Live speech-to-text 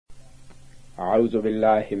A'udhu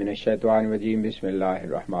billahi minash shaitanir rajeem. Bismillahir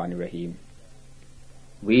Rahmanir Rahim.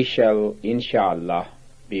 We shall, inshallah,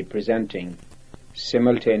 be presenting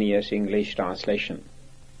simultaneous English translation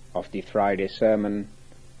of the Friday sermon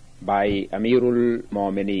by Amirul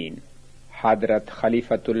Mu'mineen, Hadrat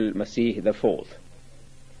Khalifatul Masih IV,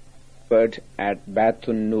 at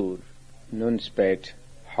Batun Nur, Nunspeet,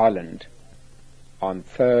 Holland, on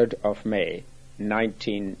 3rd of May,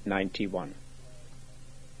 1991.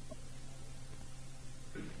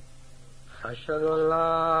 أشهد أن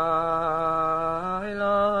لا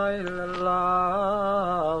إله إلا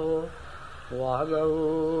الله وحده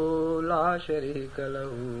لا شريك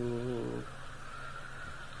له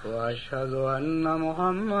وأشهد أن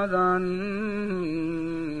محمدا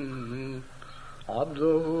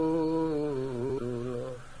عبده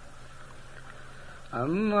ورسوله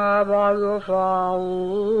أما بعد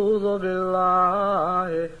فأعوذ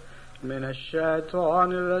بالله من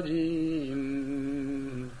الشيطان الرجيم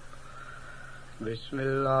بسم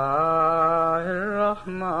الله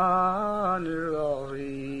الرحمن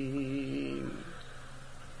الرحيم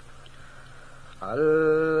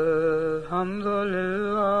الحمد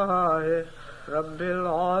لله رب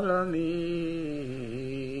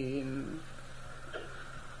العالمين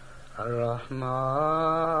الرحمن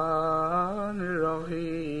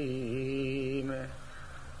الرحيم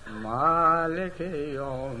مالك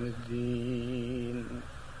يوم الدين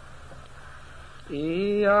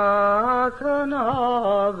إياك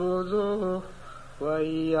نعبد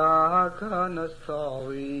وإياك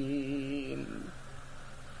نستعين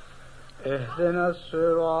اهدنا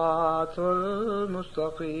الصراط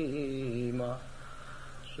المستقيم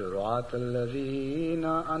صراط الذين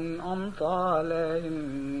أنعمت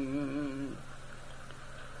عليهم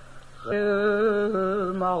غير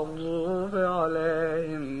المغضوب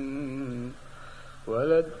عليهم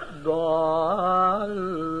ولا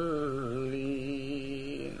الضالين.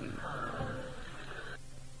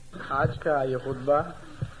 आज का ये खुतबा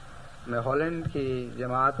मैं Holland की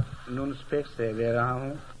जमात नूनस्पेट से दे रहा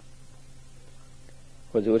हूँ.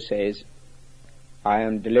 Huzur says, I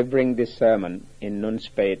am delivering this sermon in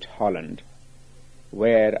Nunspeet, Holland,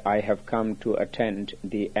 where I have come to attend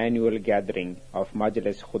the annual gathering of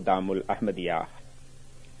Majlis Khuddamul Ahmadiyah.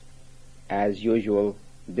 As usual,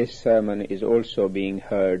 this sermon is also being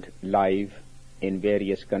heard live in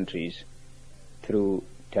various countries through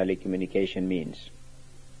telecommunication means.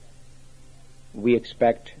 We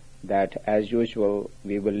expect that, as usual,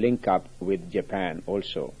 we will link up with Japan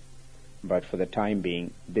also, but for the time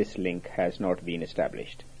being, this link has not been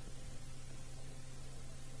established.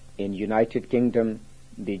 In United Kingdom,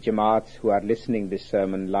 the Jamaats who are listening this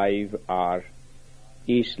sermon live are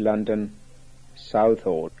East London,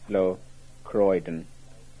 Southall, Croydon,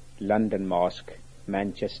 London Mosque,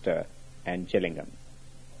 Manchester, and Gillingham.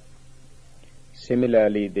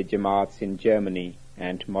 Similarly, the Jamaats in Germany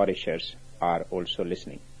and Mauritius are also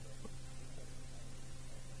listening.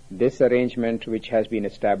 This arrangement, which has been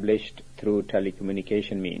established through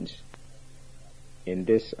telecommunication means, in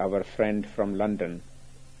this our friend from London,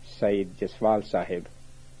 Sayyid Jaswal Sahib,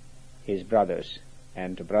 his brothers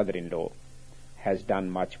and brother-in-law, has done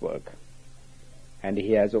much work, and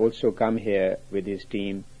he has also come here with his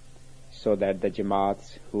team so that the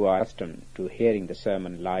Jamaats who are accustomed to hearing the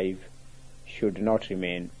sermon live should not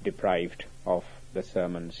remain deprived of the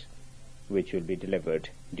sermons which will be delivered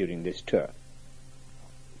during this tour.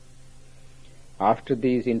 After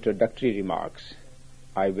these introductory remarks,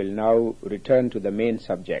 I will now return to the main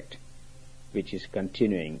subject, which is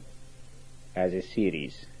continuing as a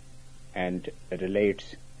series and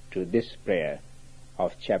relates to this prayer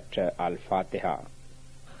of chapter Al-Fatiha.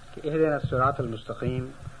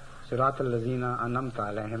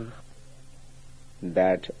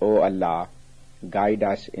 That, O Allah, guide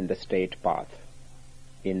us in the straight path,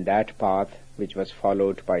 in that path which was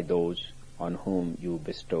followed by those on whom you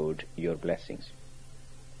bestowed your blessings.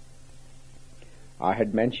 I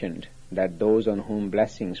had mentioned that those on whom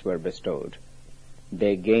blessings were bestowed,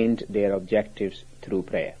 they gained their objectives through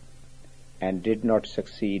prayer, and did not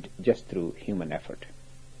succeed just through human effort.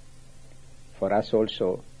 For us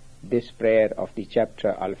also, this prayer of the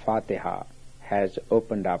chapter Al-Fatiha has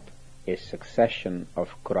opened up a succession of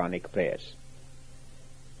Quranic prayers,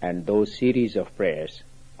 and those series of prayers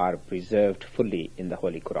are preserved fully in the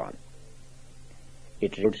Holy Quran.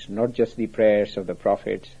 It includes not just the prayers of the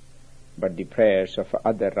prophets, but the prayers of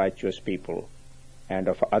other righteous people and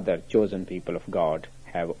of other chosen people of God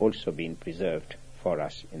have also been preserved for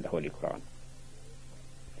us in the Holy Quran.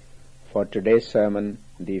 For today's sermon,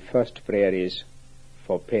 the first prayer is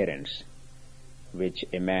for parents, which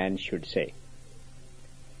a man should say.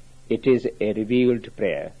 It is a revealed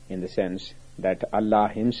prayer in the sense that Allah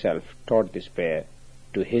Himself taught this prayer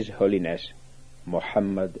to His Holiness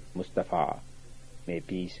Muhammad Mustafa, may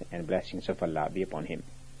peace and blessings of Allah be upon him,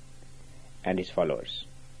 and his followers.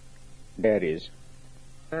 There is,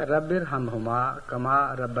 Rabbirhamhuma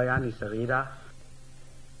kama rabbayani saghira.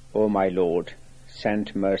 O my Lord,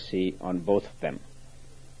 send mercy on both of them,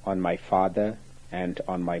 on my father and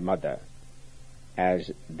on my mother,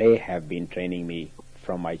 as they have been training me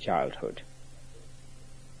from my childhood.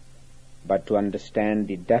 But to understand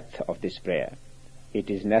the depth of this prayer, it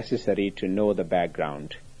is necessary to know the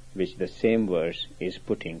background which the same verse is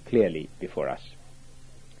putting clearly before us.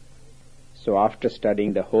 So after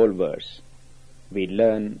studying the whole verse, we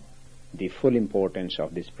learn the full importance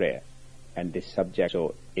of this prayer, and this subject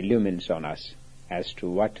so illumines on us as to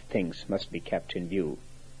what things must be kept in view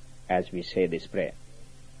as we say this prayer.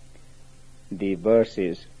 The verse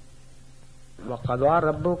is, وَقَضَى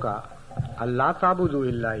رَبُّكَ أَلَّا تَعْبُدُوا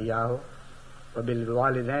إِلَّا إِيَّاهُ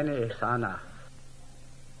وَبِالْوَالِدَيْنِ إِحْسَانًا.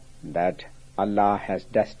 That Allah has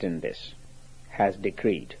destined this, has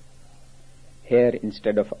decreed. Here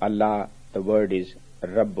instead of Allah, the word is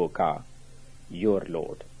Rabbuka, your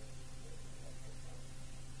Lord.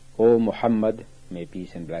 O Muhammad, may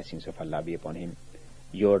peace and blessings of Allah be upon him,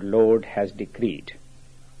 your Lord has decreed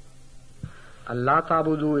Allah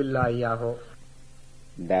ta'budu illa iyyahu,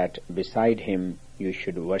 that beside him you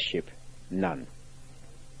should worship none,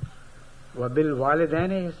 wa bil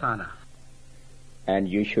walidaini ihsana, and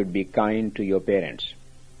you should be kind to your parents.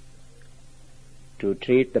 To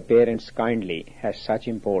treat the parents kindly has such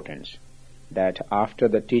importance that after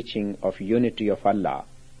the teaching of unity of Allah,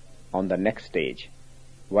 on the next stage,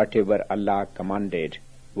 whatever Allah commanded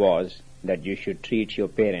was that you should treat your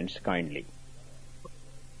parents kindly.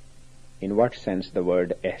 In what sense the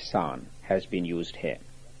word ihsan has been used here,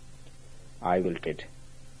 I will read it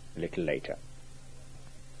a little later.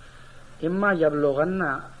 imma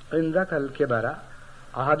yablughanna indaka al-kibara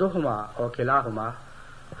ahaduhuma aw kilahuma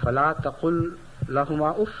fala taqul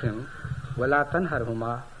lahuma uffin wala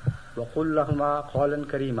tanharhuma wa qul lahuma qawlan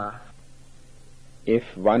karima.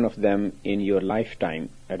 If one of them in your lifetime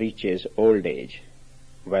reaches old age,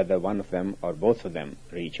 whether one of them or both of them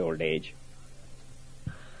reach old age,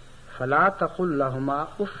 فَلَا تَقُلْ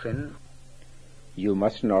لَهُمَا أُفٍّ, you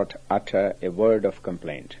must not utter a word of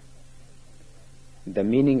complaint. The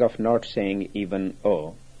meaning of not saying even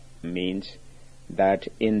 "oh" means that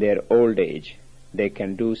in their old age they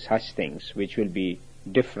can do such things which will be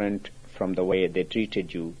different from the way they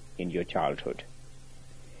treated you in your childhood.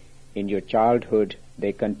 In your childhood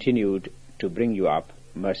they continued to bring you up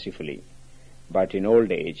mercifully, but in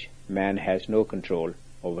old age man has no control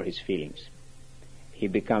over his feelings. He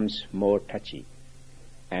becomes more touchy,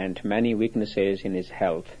 and many weaknesses in his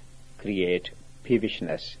health create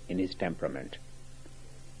peevishness in his temperament.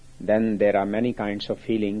 Then there are many kinds of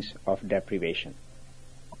feelings of deprivation.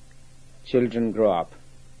 Children grow up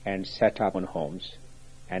and set up on homes,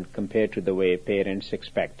 and compared to the way parents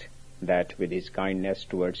expect that with his kindness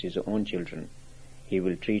towards his own children, he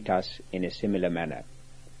will treat us in a similar manner,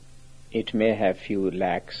 it may have few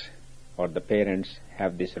lacks, or the parents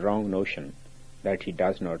have this wrong notion that he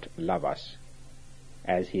does not love us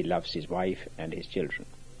as he loves his wife and his children.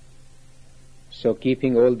 So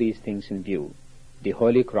keeping all these things in view, the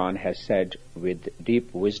Holy Quran has said with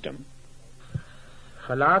deep wisdom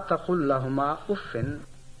فَلَا تَقُلْ لَهُمَا أُفٍّ,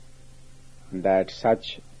 that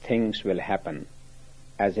such things will happen,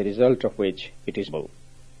 as a result of which it is possible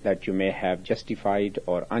that you may have justified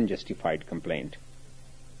or unjustified complaint,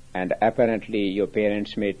 and apparently your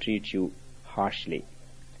parents may treat you harshly,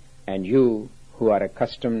 and you, who are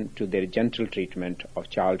accustomed to their gentle treatment of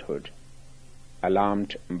childhood,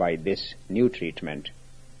 alarmed by this new treatment,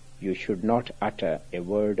 you should not utter a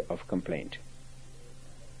word of complaint.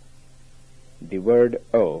 The word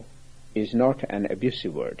 "oh" is not an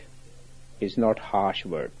abusive word, is not harsh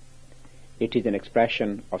word. It is an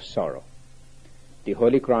expression of sorrow. The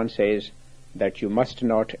Holy Quran says that you must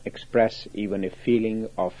not express even a feeling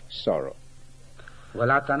of sorrow.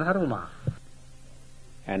 وَلَا تَنْهَرْهُمَا,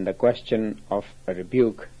 And the question of a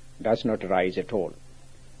rebuke does not arise at all.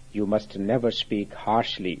 You must never speak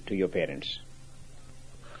harshly to your parents.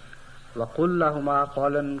 وَقُلْ لَهُمَا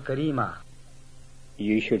قَوْلًا كَرِيمًا,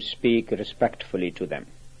 You should speak respectfully to them.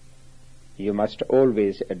 You must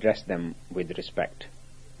always address them with respect.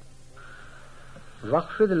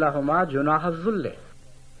 وَاخْفِضْ لَهُمَا جُنَاحَ الذُّلِّ,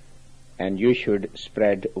 And you should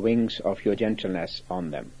spread wings of your gentleness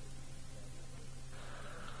on them,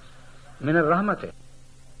 مِنَ الرَّحْمَةِ,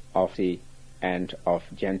 of the and of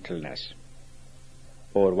gentleness,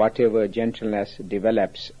 or whatever gentleness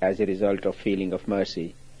develops as a result of feeling of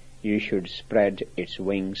mercy, you should spread its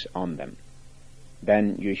wings on them.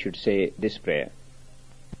 then you should say this prayer.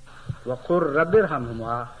 وَقُلْ رَبِّ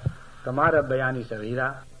ارْحَمْهُمَا كَمَا رَبَّيَانِي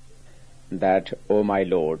صَغِيرًا, That, O my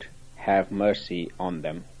Lord, have mercy on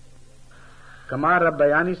them, كَمَا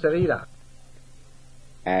رَبَّيَانِي صَغِيرًا,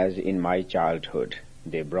 as in my childhood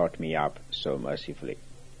they brought me up so mercifully.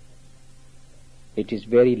 It is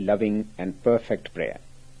very loving and perfect prayer,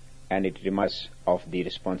 and it reminds us of the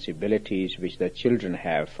responsibilities which the children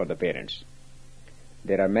have for the parents.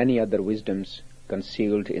 There are many other wisdoms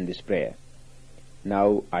concealed in this prayer.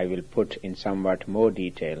 Now I will put in somewhat more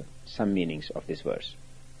detail some meanings of this verse.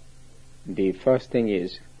 The first thing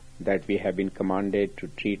is that we have been commanded to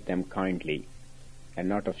treat them kindly and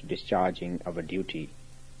not of discharging our duty,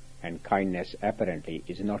 and kindness apparently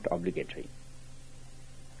is not obligatory.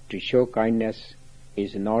 To show kindness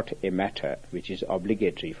is not a matter which is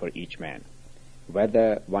obligatory for each man.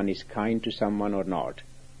 Whether one is kind to someone or not,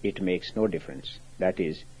 it makes no difference. That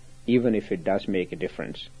is, even if it does make a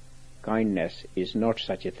difference, kindness is not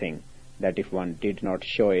such a thing that if one did not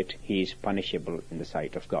show it, he is punishable in the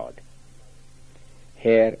sight of God.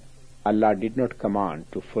 Here, Allah did not command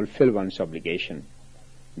to fulfill one's obligation.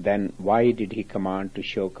 Then why did He command to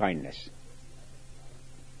show kindness?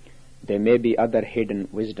 There may be other hidden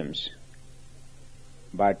wisdoms,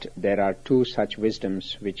 but there are two such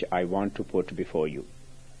wisdoms which I want to put before you.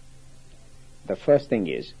 The first thing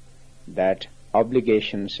is that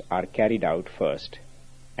obligations are carried out first,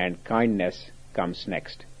 and kindness comes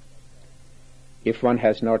next. If one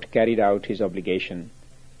has not carried out his obligation,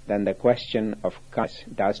 then the question of kindness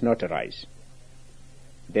does not arise.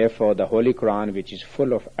 Therefore, the Holy Quran, which is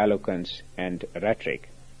full of eloquence and rhetoric,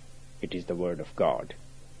 it is the word of God.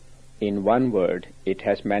 In one word, it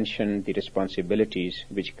has mentioned the responsibilities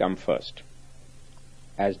which come first,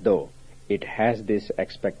 as though it has this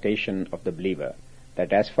expectation of the believer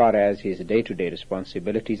that as far as his day-to-day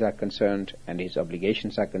responsibilities are concerned and his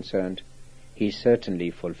obligations are concerned, he certainly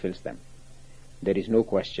fulfills them. There is no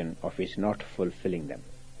question of his not fulfilling them.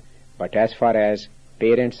 But as far as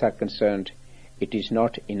parents are concerned, it is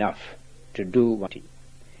not enough to do what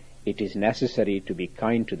it is necessary to be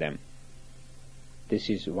kind to them. This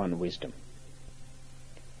is one wisdom.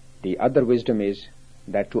 The other wisdom is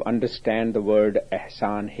that to understand the word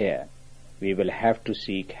ihsan here, we will have to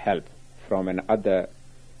seek help from another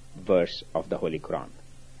verse of the Holy Quran,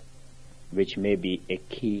 which may be a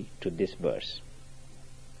key to this verse.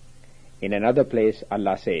 In another place,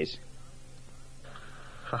 Allah says,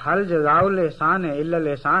 فَهَلْ جَزَاءُ الْإِحْسَانِ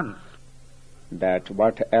إِلَّا الْإِحْسَانُ, that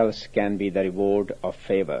what else can be the reward of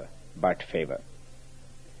favor but favor.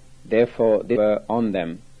 Therefore, this favor on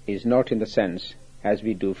them is not in the sense as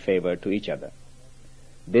we do favor to each other.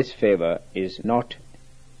 This favor is not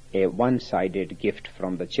a one-sided gift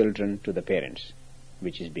from the children to the parents,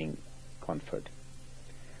 which is being conferred.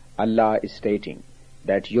 Allah is stating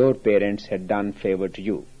that your parents had done favor to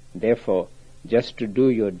you. Therefore, just to do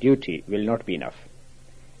your duty will not be enough.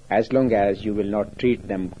 As long as you will not treat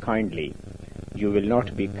them kindly, you will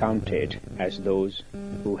not be counted as those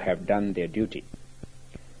who have done their duty.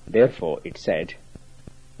 Therefore, it said,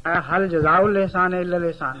 هَلْ جَزَاءُ الْإِحْسَانِ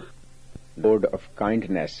إِلَّا الْإِحْسَانُ, the reward of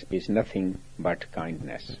kindness is nothing but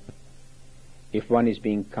kindness. If one is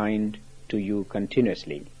being kind to you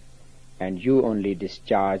continuously, and you only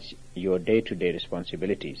discharge your day-to-day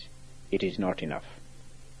responsibilities, it is not enough.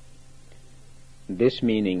 This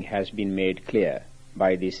meaning has been made clear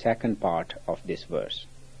by the second part of this verse,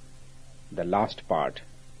 the last part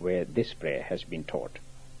where this prayer has been taught.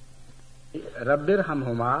 رَبِّ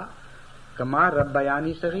ارْحَمْهُمَا كَمَا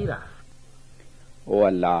رَبَّيَانِي صَغِيرًا, O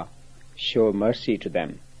Allah, show mercy to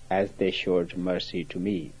them as they showed mercy to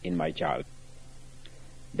me in my childhood.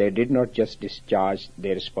 They did not just discharge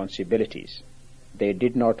their responsibilities. They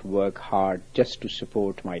did not work hard just to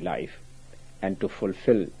support my life and to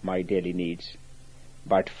fulfill my daily needs,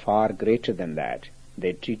 but far greater than that,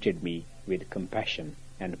 they treated me with compassion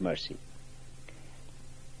and mercy.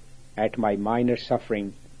 At my minor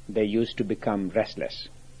suffering, they used to become restless.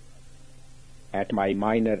 At my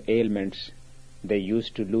minor ailments, they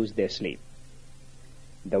used to lose their sleep.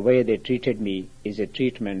 The way they treated me is a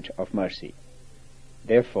treatment of mercy.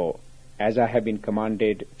 Therefore, as I have been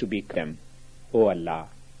commanded to be them, O Allah,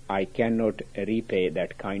 I cannot repay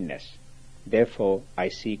that kindness. Therefore, I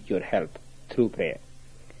seek your help through prayer.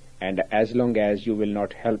 And as long as you will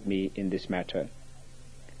not help me in this matter,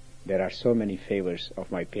 there are so many favors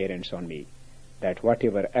of my parents on me that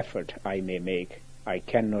whatever effort I may make, I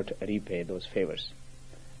cannot repay those favors.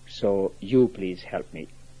 So you please help me.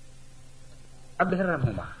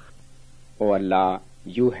 O Allah,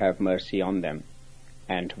 you have mercy on them,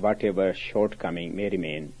 and whatever shortcoming may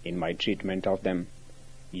remain in my treatment of them,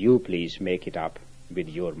 you please make it up with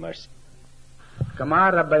your mercy. كما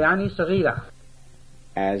ربياني صغيرا.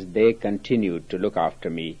 As they continued to look after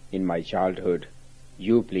me in my childhood,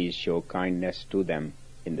 you please show kindness to them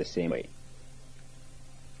in the same way.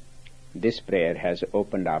 This prayer has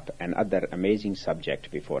opened up another amazing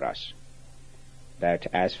subject before us, that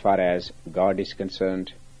as far as God is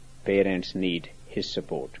concerned, parents need His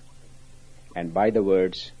support. And by the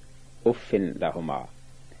words, Uffin lahuma,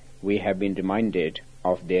 we have been reminded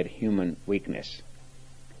of their human weakness.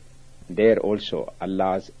 There also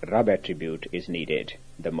Allah's Rabb attribute is needed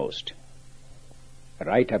the most.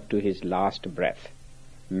 Right up to his last breath,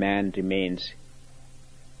 man remains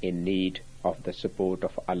in need of the support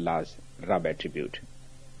of Allah's Rabb attribute.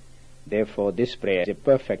 Therefore, this prayer is a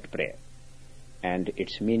perfect prayer, and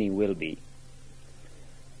its meaning will be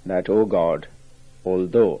that, O God,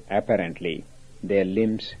 although apparently their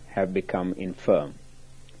limbs have become infirm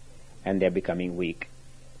and they are becoming weak,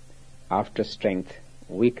 after strength,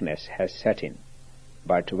 weakness has set in.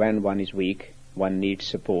 But when one is weak, one needs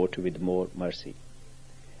support with more mercy.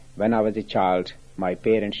 When I was a child, my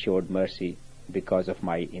parents showed mercy because of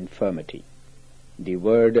my infirmity. The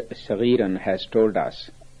word Saghiran has told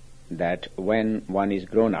us that when one is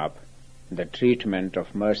grown up, the treatment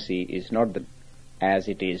of mercy is not as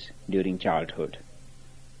it is during childhood.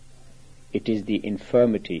 It is the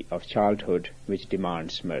infirmity of childhood which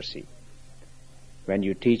demands mercy. When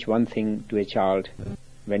you teach one thing to a child,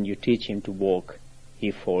 when you teach him to walk,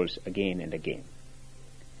 he falls again and again.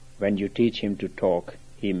 When you teach him to talk,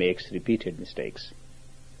 he makes repeated mistakes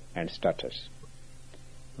and stutters.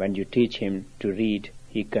 When you teach him to read,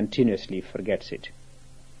 he continuously forgets it.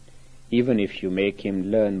 Even if you make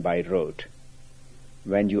him learn by rote,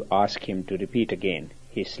 when you ask him to repeat again,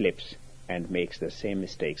 he slips and makes the same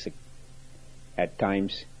mistakes. At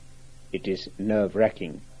times, it is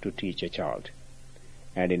nerve-wracking to teach a child.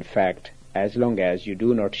 And in fact, as long as you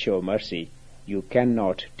do not show mercy, you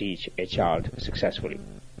cannot teach a child successfully.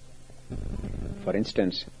 For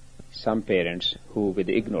instance, some parents who with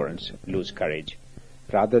ignorance lose courage,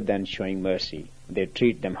 rather than showing mercy, they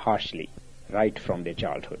treat them harshly right from their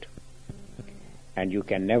childhood. And you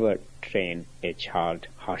can never train a child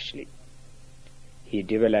harshly. He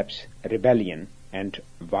develops rebellion and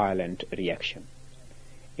violent reaction.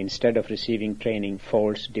 Instead of receiving training,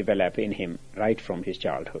 faults develop in him right from his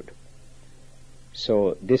childhood.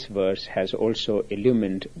 So this verse has also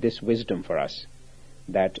illumined this wisdom for us,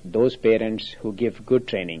 that those parents who give good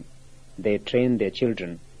training, they train their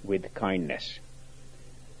children with kindness.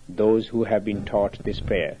 Those who have been taught this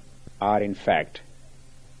prayer are in fact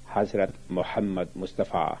Hazrat Muhammad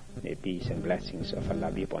Mustafa, may peace and blessings of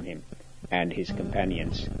Allah be upon him, and his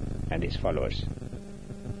companions and his followers.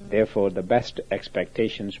 Therefore, the best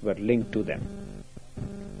expectations were linked to them.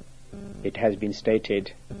 It has been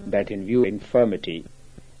stated that in view of infirmity,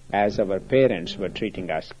 as our parents were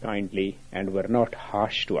treating us kindly and were not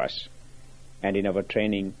harsh to us, and in our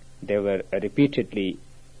training they were repeatedly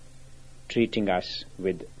treating us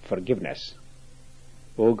with forgiveness.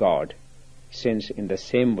 O God, since in the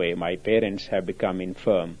same way my parents have become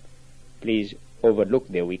infirm, please overlook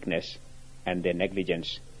their weakness and their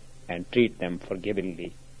negligence and treat them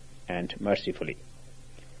forgivingly and mercifully.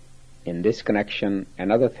 In this connection,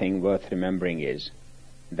 another thing worth remembering is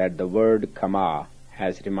that the word Kama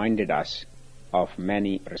has reminded us of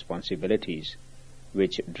many responsibilities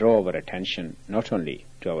which draw our attention not only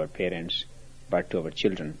to our parents but to our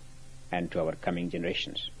children and to our coming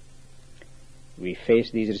generations. We face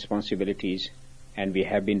these responsibilities and we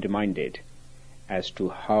have been reminded as to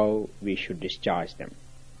how we should discharge them.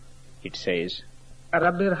 It says,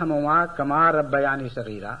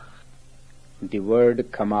 the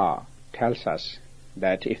word Kama tells us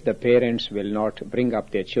that if the parents will not bring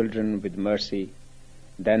up their children with mercy,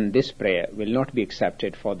 then this prayer will not be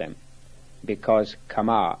accepted for them, because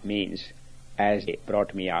Kama means, as they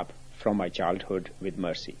brought me up from my childhood with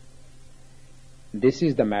mercy. This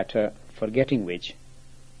is the matter forgetting which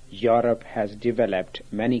Europe has developed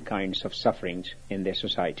many kinds of sufferings in their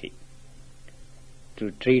society.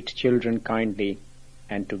 To treat children kindly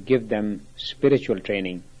and to give them spiritual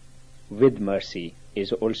training with mercy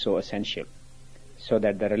is also essential, so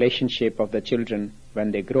that the relationship of the children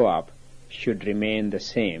when they grow up should remain the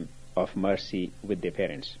same of mercy with their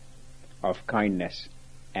parents, of kindness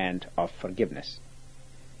and of forgiveness.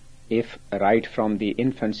 If right from the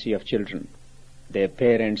infancy of children their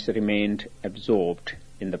parents remained absorbed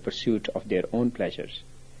in the pursuit of their own pleasures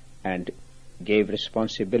and gave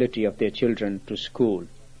responsibility of their children to school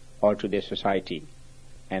or to their society,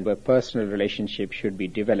 and where personal relationship should be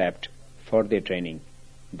developed for their training,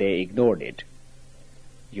 they ignored it,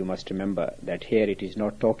 you must remember that here it is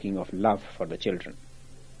not talking of love for the children.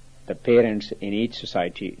 The parents in each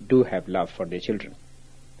society do have love for their children.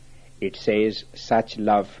 It says such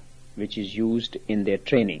love which is used in their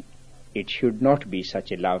training. It should not be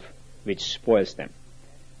such a love which spoils them.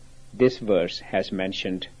 This verse has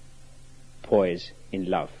mentioned poise in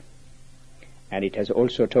love. And it has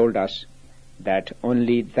also told us that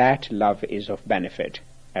only that love is of benefit,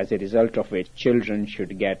 as a result of which children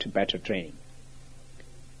should get better training.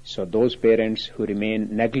 So those parents who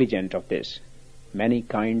remain negligent of this, many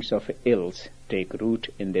kinds of ills take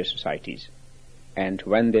root in their societies. And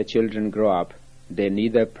when their children grow up, they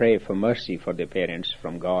neither pray for mercy for their parents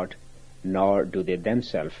from God, nor do they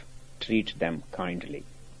themselves treat them kindly.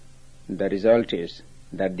 The result is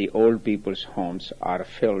that the old people's homes are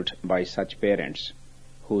filled by such parents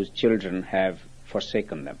whose children have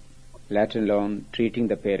forsaken them. Let alone treating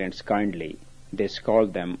the parents kindly, they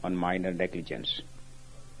scold them on minor negligence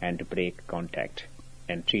and break contact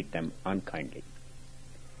and treat them unkindly.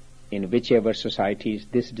 In whichever societies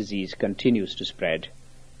this disease continues to spread,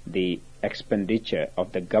 the expenditure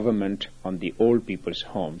of the government on the old people's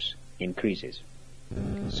homes increases.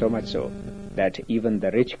 So much so that even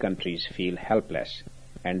the rich countries feel helpless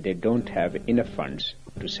and they don't have enough funds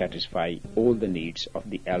to satisfy all the needs of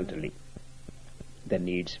the elderly, the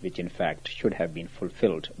needs which in fact should have been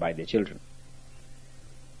fulfilled by their children.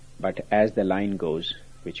 But as the line goes,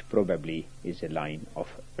 which probably is a line of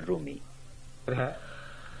Rumi,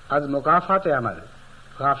 از مکافات عمل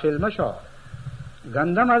غافل مشو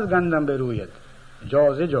گندم از گندم بروید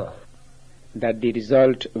جاز جا that the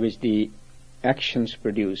result which the actions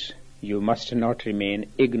produce, you must not remain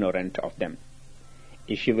ignorant of them.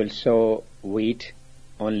 If you will sow wheat,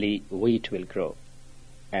 only wheat will grow.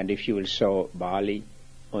 And if you will sow barley,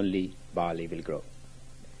 only barley will grow.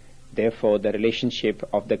 Therefore, the relationship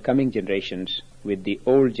of the coming generations with the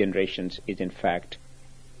old generations is in fact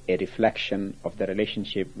a reflection of the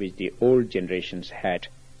relationship which the old generations had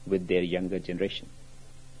with their younger generation.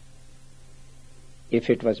 If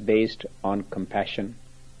it was based on compassion,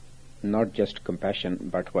 not just compassion,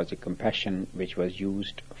 but was a compassion which was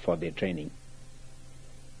used for their training.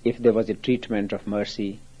 If there was a treatment of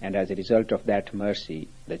mercy, and as a result of that mercy,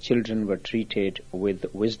 the children were treated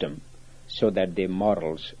with wisdom, so that their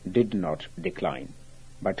morals did not decline,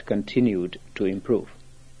 but continued to improve.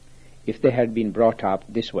 If they had been brought up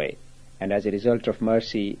this way, and as a result of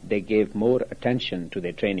mercy they gave more attention to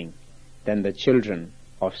their training, then the children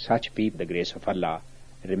of such people, the grace of Allah,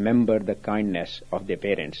 remember the kindness of their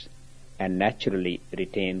parents and naturally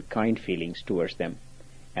retain kind feelings towards them,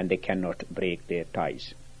 and they cannot break their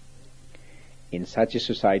ties. In such a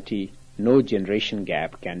society, no generation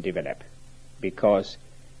gap can develop, because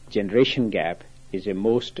generation gap is a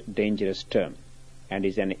most dangerous term and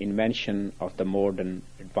is an invention of the modern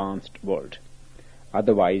advanced world.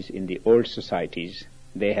 Otherwise, in the old societies,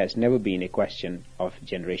 there has never been a question of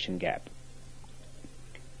generation gap.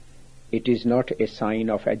 It is not a sign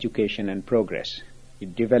of education and progress.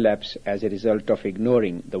 It develops as a result of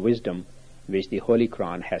ignoring the wisdom which the Holy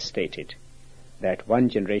Quran has stated, that one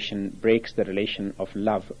generation breaks the relation of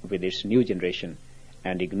love with its new generation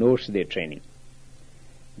and ignores their training.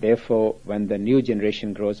 Therefore, when the new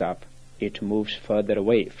generation grows up, it moves further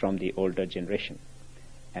away from the older generation,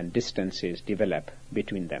 and distances develop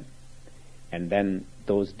between them, and then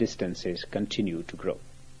those distances continue to grow.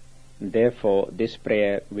 Therefore, this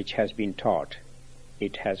prayer which has been taught,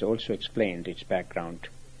 it has also explained its background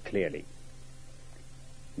clearly.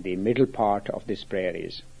 The middle part of this prayer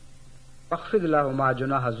is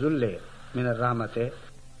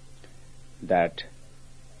that,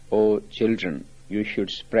 O children, you should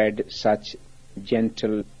spread such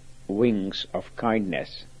gentle wings of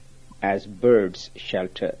kindness as birds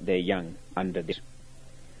shelter their young under this.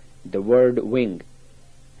 The word wing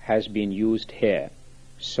has been used here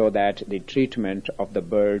so that the treatment of the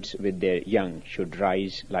birds with their young should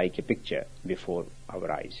rise like a picture before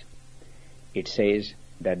our eyes. It says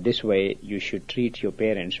that this way you should treat your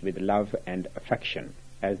parents with love and affection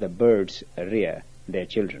as the birds rear their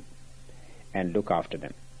children and look after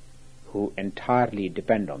them, who entirely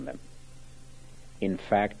depend on them. In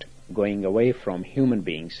fact, going away from human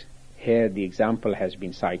beings, here the example has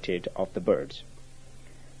been cited of the birds.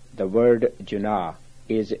 The word junah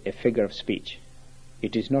is a figure of speech.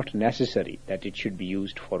 It is not necessary that it should be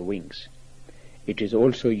used for wings. It is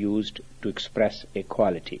also used to express a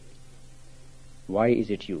quality. Why is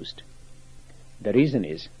it used? The reason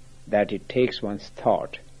is that it takes one's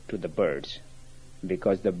thought to the birds,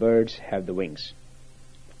 because the birds have the wings.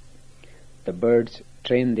 The birds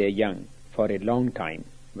train their young for a long time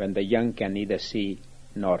when the young can neither see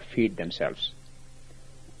nor feed themselves.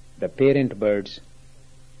 The parent birds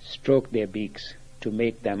stroke their beaks to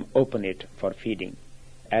make them open it for feeding.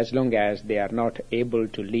 As long as they are not able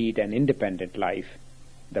to lead an independent life,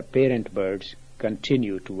 the parent birds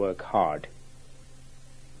continue to work hard.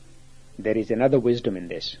 There is another wisdom in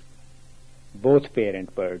this. Both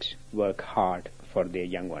parent birds work hard for their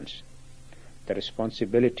young ones. The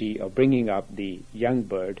responsibility of bringing up the young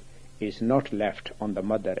bird is not left on the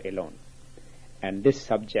mother alone. And this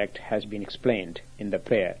subject has been explained in the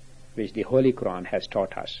prayer which the Holy Quran has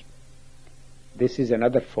taught us. This is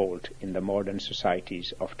another fault in the modern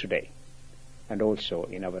societies of today, and also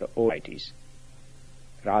in our own societies.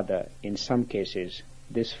 Rather, in some cases,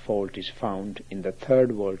 this fault is found in the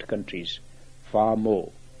third world countries far more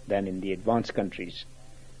than in the advanced countries,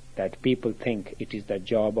 that people think it is the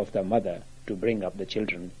job of the mother to bring up the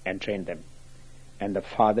children and train them, and the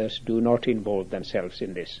fathers do not involve themselves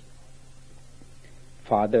in this.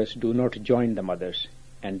 Fathers do not join the mothers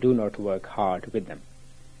and do not work hard with them.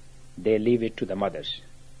 They leave it to the mothers.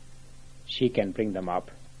 She can bring them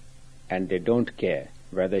up, and they don't care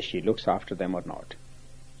whether she looks after them or not.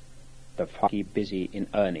 The fathers keep busy in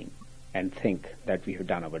earning and think that we have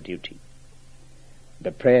done our duty.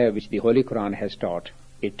 The prayer which the Holy Quran has taught,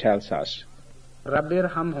 it tells us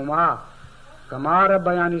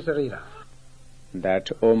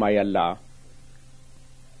that, O my Allah,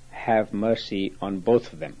 have mercy on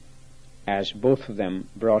both of them, as both of them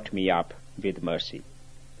brought me up with mercy.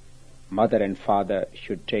 Mother and father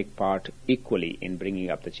should take part equally in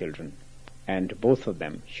bringing up the children, and both of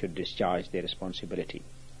them should discharge their responsibility,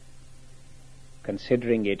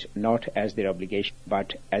 considering it not as their obligation,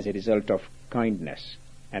 but as a result of kindness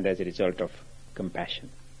and as a result of compassion.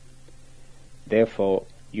 Therefore,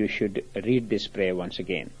 you should read this prayer once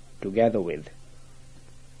again, together with.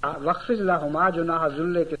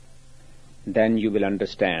 Then you will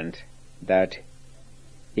understand that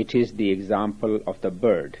it is the example of the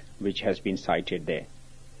bird which has been cited there,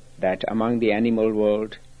 that among the animal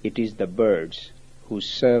world it is the birds who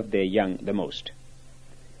serve their young the most,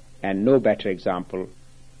 and no better example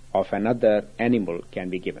of another animal can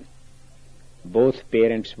be given. Both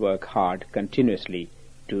parents work hard continuously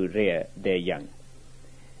to rear their young,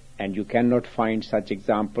 and you cannot find such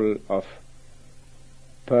example of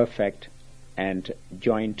perfect and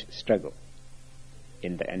joint struggle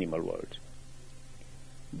in the animal world.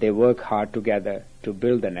 They work hard together to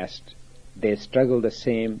build the nest. They struggle the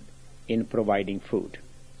same in providing food.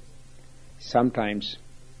 Sometimes,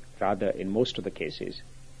 rather in most of the cases,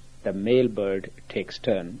 the male bird takes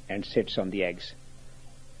turn and sits on the eggs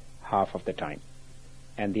half of the time,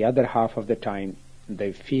 and the other half of the time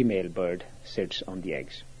the female bird sits on the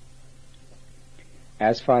eggs.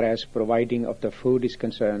 As far as providing of the food is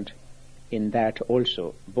concerned, in that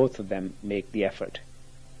also both of them make the effort,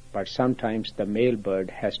 but sometimes the male bird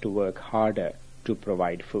has to work harder to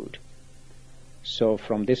provide food. So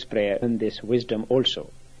from this prayer and this wisdom also,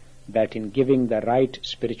 that in giving the right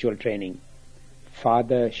spiritual training,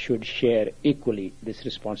 father should share equally this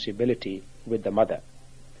responsibility with the mother.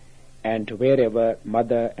 And wherever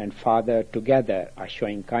mother and father together are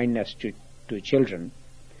showing kindness to children,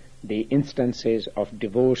 the instances of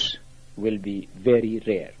divorce will be very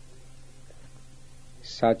rare.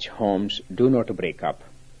 Such homes do not break up.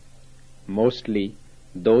 Mostly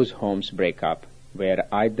those homes break up where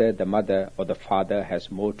either the mother or the father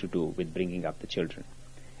has more to do with bringing up the children,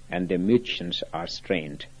 and their musicians are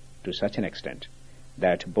strained to such an extent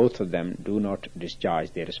that both of them do not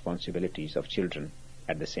discharge their responsibilities of children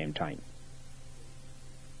at the same time.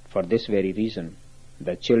 For this very reason,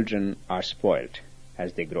 the children are spoilt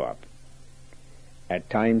as they grow up. At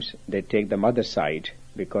times they take the mother's side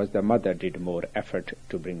because the mother did more effort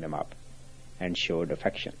to bring them up and showed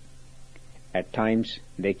affection. At times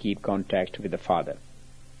they keep contact with the father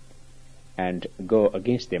and go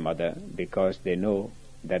against their mother because they know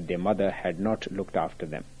that their mother had not looked after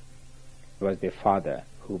them. It was their father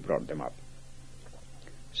who brought them up.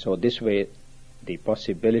 So this way the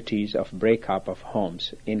possibilities of breakup of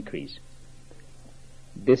homes increase.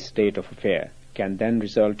 This state of affair can then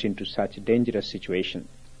result into such dangerous situation,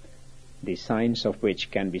 the signs of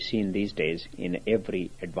which can be seen these days in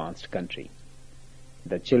every advanced country.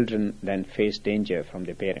 The children then face danger from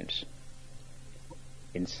their parents.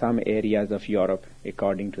 In some areas of Europe,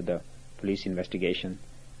 according to the police investigation,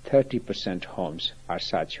 30% homes are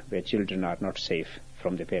such where children are not safe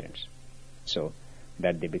from their parents, so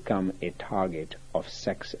that they become a target of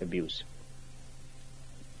sex abuse.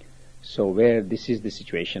 So where this is the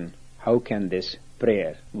situation, how can this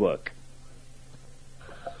prayer work?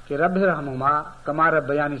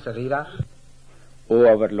 O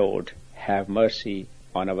our Lord, have mercy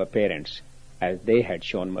on our parents as they had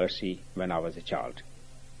shown mercy when I was a child.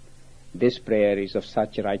 This prayer is of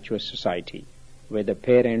such a righteous society, where the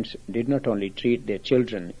parents did not only treat their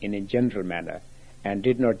children in a general manner, and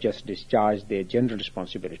did not just discharge their general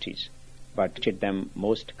responsibilities, but treated them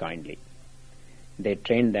most kindly. They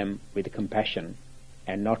trained them with compassion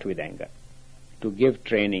and not with anger. To give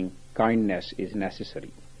training, kindness is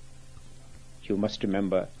necessary. You must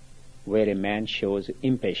remember, where a man shows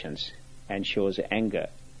impatience and shows anger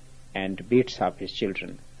and beats up his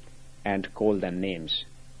children and calls them names,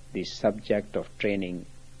 the subject of training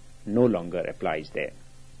no longer applies there.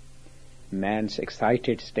 Man's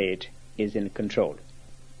excited state is in control.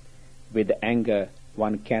 With anger,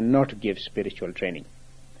 one cannot give spiritual training.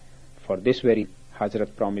 For this very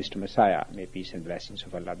Hazrat promised Messiah, may peace and blessings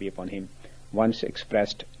of Allah be upon him, once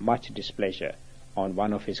expressed much displeasure on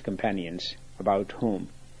one of his companions, about whom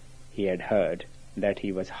he had heard that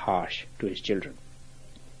he was harsh to his children,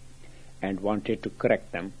 and wanted to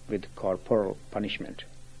correct them with corporal punishment.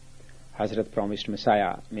 Hazrat promised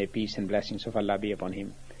Messiah, may peace and blessings of Allah be upon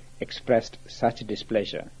him, expressed such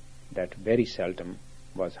displeasure that very seldom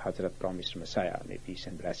was Hazrat promised Messiah, may peace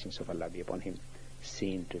and blessings of Allah be upon him,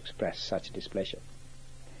 seen to express such displeasure.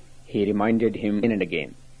 He reminded him again and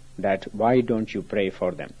again that why don't you pray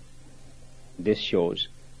for them? This shows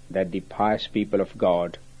that the pious people of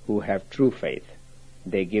God who have true faith,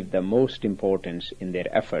 they give the most importance in their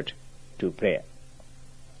effort to prayer.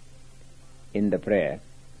 In the prayer,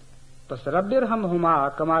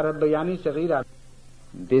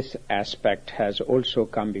 this aspect has also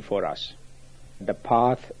come before us. The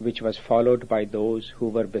path which was followed by those who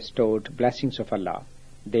were bestowed blessings of Allah,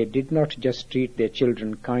 they did not just treat their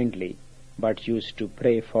children kindly, but used to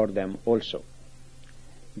pray for them also.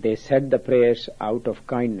 They said the prayers out of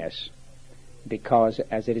kindness, because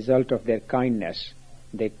as a result of their kindness,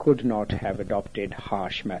 they could not have adopted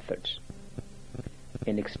harsh methods.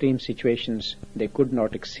 In extreme situations, they could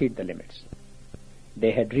not exceed the limits.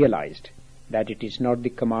 They had realized that it is not the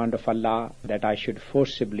command of Allah that I should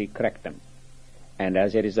forcibly correct them, and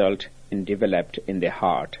as a result, it developed in their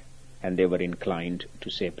heart, and they were inclined to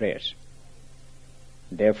say prayers.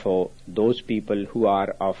 Therefore, those people who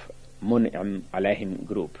are of Mun'am alayhim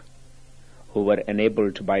group, who were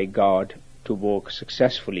enabled by God to walk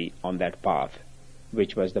successfully on that path,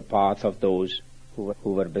 which was the path of those who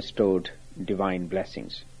were bestowed divine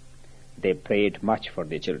blessings, they prayed much for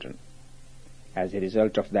their children. As a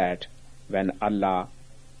result of that, when Allah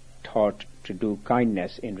taught to do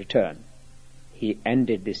kindness in return, He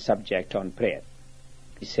ended this subject on prayer.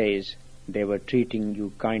 He says they were treating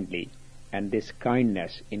you kindly, and this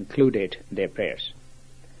kindness included their prayers.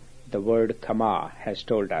 The word kama has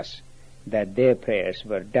told us that their prayers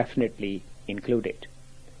were definitely included,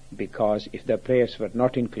 because if the prayers were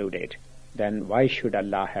not included, then why should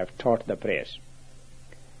Allah have taught the prayers?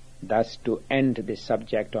 Thus, to end this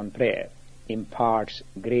subject on prayer imparts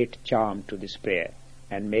great charm to this prayer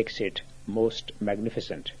and makes it most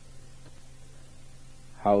magnificent.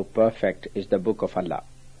 How perfect is the Book of Allah!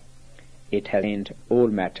 It has contained all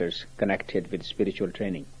matters connected with spiritual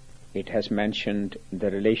training. It has mentioned the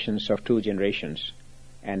relations of two generations,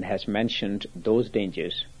 and has mentioned those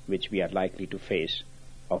dangers which we are likely to face,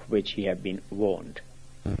 of which we have been warned.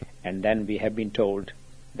 And then we have been told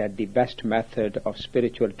that the best method of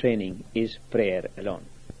spiritual training is prayer alone.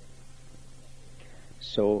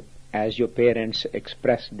 So, as your parents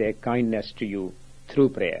express their kindness to you through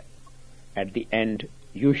prayer, at the end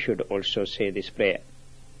you should also say this prayer.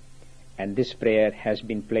 And this prayer has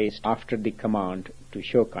been placed after the command to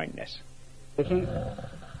show kindness.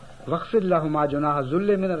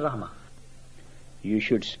 You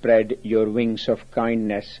should spread your wings of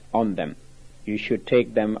kindness on them. You should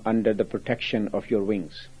take them under the protection of your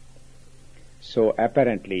wings. So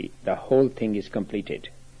apparently the whole thing is completed.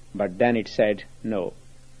 But then it said, no,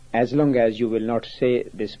 as long as you will not say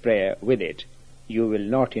this prayer with it, you will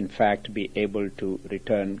not in fact be able to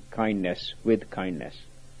return kindness with kindness.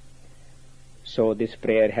 So this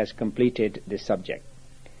prayer has completed this subject.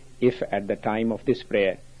 If at the time of this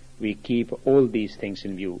prayer we keep all these things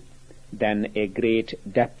in view, then a great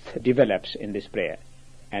depth develops in this prayer,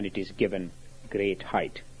 and it is given great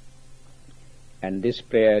height. And this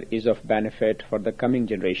prayer is of benefit for the coming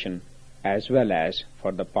generation as well as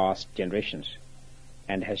for the past generations,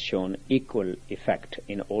 and has shown equal effect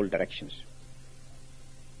in all directions.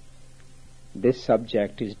 This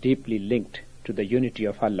subject is deeply linked to the unity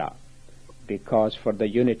of Allah, because for the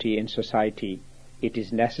unity in society it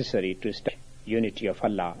is necessary to establish unity of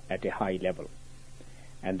Allah at a high level.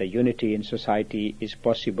 And the unity in society is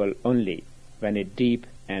possible only when a deep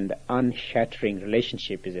and unshattering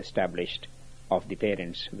relationship is established of the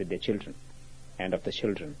parents with their children. and of the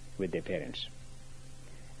children with their parents.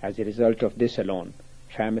 As a result of this alone,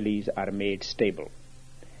 families are made stable.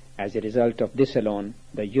 As a result of this alone,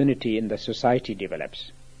 the unity in the society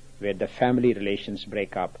develops, where the family relations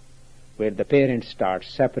break up, where the parents start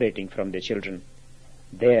separating from their children.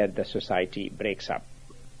 There the society breaks up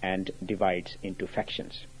and divides into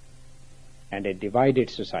factions. And a divided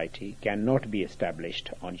society cannot be established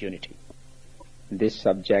on unity. This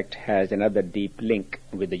subject has another deep link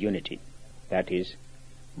with the unity. That is,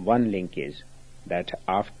 one link is that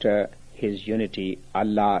after His unity,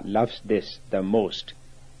 Allah loves this the most,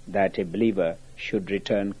 that a believer should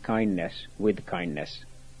return kindness with kindness.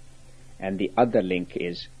 And the other link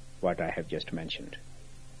is what I have just mentioned.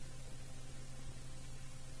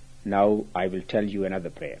 Now I will tell you another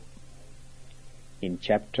prayer. In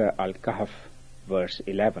chapter Al-Kahf, verse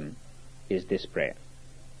 11, is this prayer.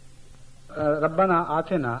 ربنا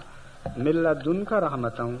آتنا من لدنك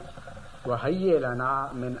رحمة وهيئ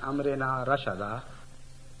لنا من أمرنا رشدا.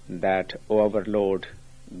 That, O our Lord,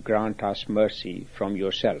 grant us mercy from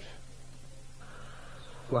yourself.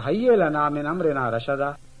 وهيئ لنا من أمرنا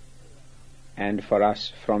رشدا. And for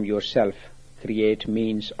us from yourself create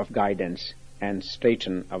means of guidance and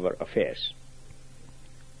straighten our affairs.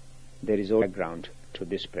 There is a background to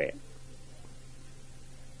this prayer.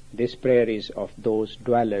 This prayer is of those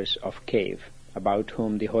dwellers of cave, about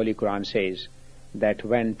whom the Holy Quran says that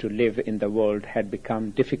when to live in the world had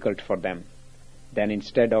become difficult for them, then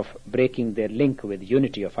instead of breaking their link with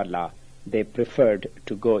unity of Allah, they preferred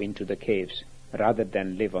to go into the caves rather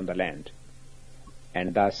than live on the land,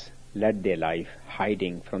 and thus led their life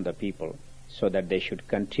hiding from the people, so that they should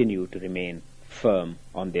continue to remain firm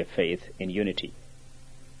on their faith in unity.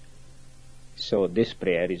 So this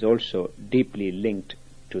prayer is also deeply linked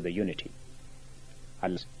to the unity.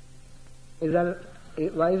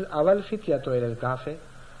 وإذ أوى الفتية إلى الكهف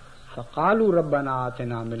فقالوا ربنا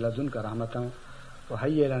آتنا من لدنك رحمة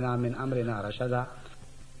وهيئ لنا من أمرنا رشدا.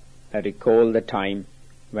 I recall the time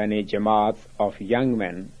when a Jamaat of young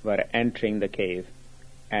men were entering the cave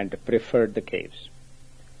and preferred the caves.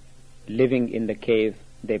 Living in the cave,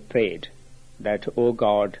 they prayed that, O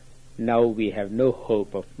God, now we have no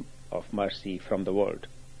hope of mercy from the world.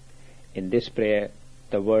 In this prayer,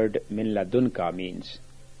 the word min ladunka means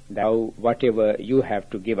that whatever you have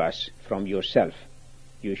to give us from yourself,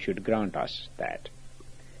 you should grant us that.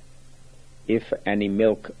 If any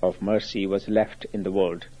milk of mercy was left in the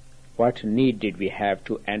world, what need did we have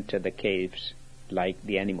to enter the caves like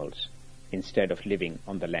the animals, instead of living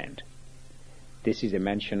on the land? This is a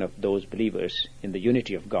mention of those believers in the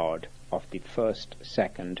unity of God of the 1st,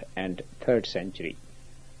 2nd, and 3rd century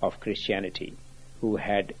of Christianity, who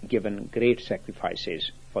had given great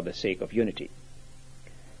sacrifices for the sake of unity.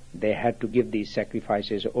 They had to give these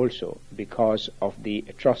sacrifices also because of the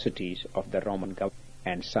atrocities of the Roman government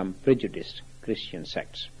and some prejudiced Christian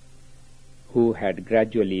sects, who had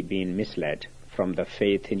gradually been misled from the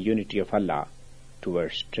faith in unity of Allah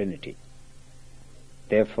towards Trinity.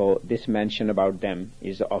 Therefore, this mention about them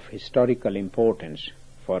is of historical importance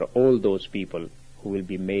for all those people who will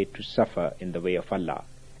be made to suffer in the way of Allah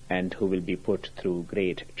and who will be put through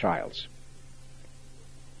great trials.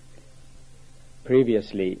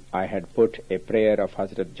 Previously, I had put a prayer of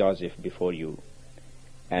Hazrat Joseph before you,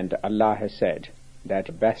 and Allah has said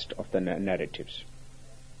that best of the narratives,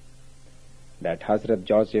 that Hazrat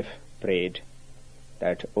Joseph prayed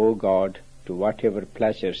that, O God, to whatever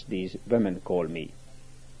pleasures these women call me,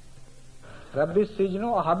 ربي السجن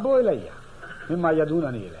أحب إلي مما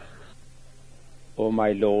يدونني إليه. O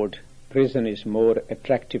my Lord, prison is more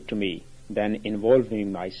attractive to me than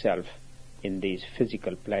involving myself in these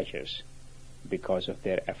physical pleasures because of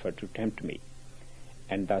their effort to tempt me,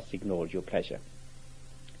 and thus ignore your pleasure.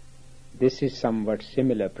 This is somewhat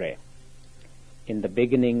similar prayer. In the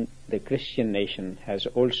beginning, the Christian nation has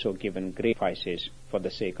also given great sacrifices for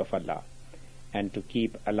the sake of Allah, and to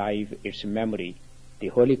keep alive its memory, the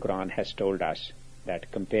Holy Quran has told us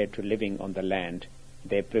that compared to living on the land,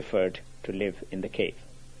 they preferred to live in the cave.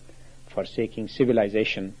 Forsaking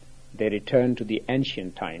civilization, they returned to the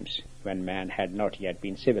ancient times when man had not yet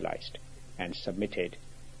been civilized, and submitted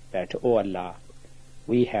that, O Allah,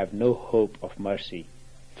 we have no hope of mercy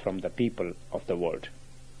from the people of the world.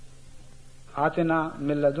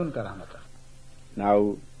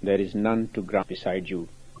 Now there is none to grant beside you,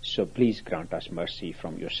 so please grant us mercy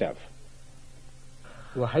from yourself.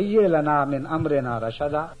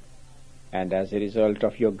 And as a result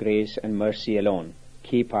of your grace and mercy alone,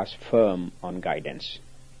 keep us firm on guidance,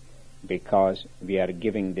 because we are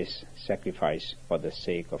giving this sacrifice for the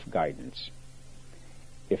sake of guidance.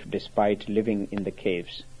 If despite living in the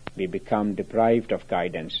caves we become deprived of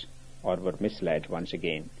guidance, or were misled once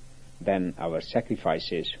again, then our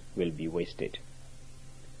sacrifices will be wasted.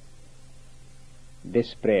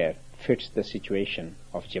 This prayer fits the situation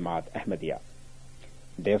of Jamaat Ahmadiyya.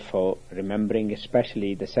 Therefore, remembering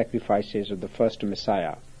especially the sacrifices of the first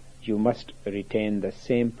Messiah, you must retain the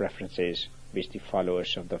same preferences which the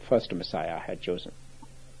followers of the first Messiah had chosen.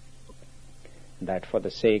 That for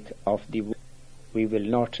the sake of the we will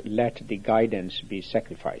not let the guidance be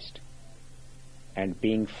sacrificed, and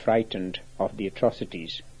being frightened of the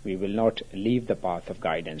atrocities, we will not leave the path of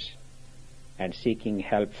guidance, and seeking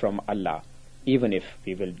help from Allah, even if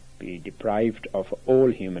we will be deprived of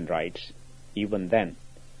all human rights, even then,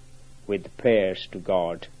 with prayers to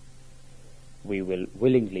God, we will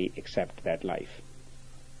willingly accept that life.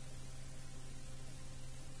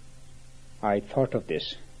 I thought of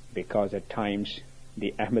this because at times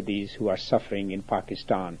the Ahmadis who are suffering in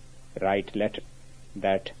Pakistan write letters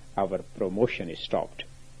that our promotion is stopped.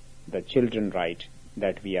 The children write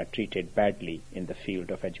that we are treated badly in the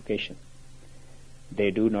field of education.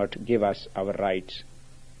 They do not give us our rights,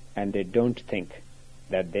 and they don't think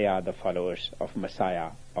that they are the followers of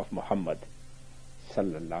Messiah of Muhammad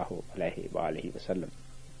sallallahu alaihi wasallam,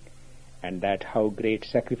 and that how great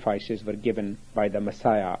sacrifices were given by the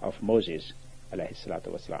Messiah of Moses alayhi salatu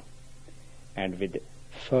wasalam, and with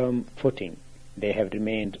firm footing they have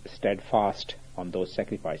remained steadfast on those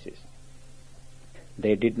sacrifices.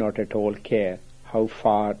 They did not at all care how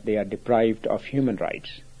far they are deprived of human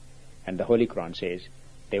rights, and the Holy Quran says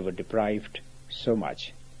they were deprived so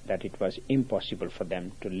much that it was impossible for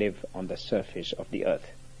them to live on the surface of the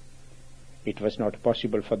earth. It was not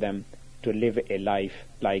possible for them to live a life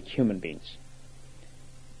like human beings.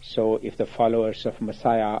 So if the followers of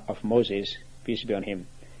Messiah of Moses, peace be on him,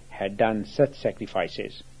 had done such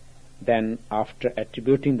sacrifices, then after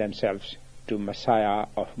attributing themselves to Messiah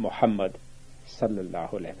of Muhammad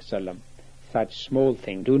sallallahu alaihi wasallam, such small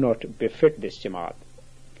things do not befit this Jamaat.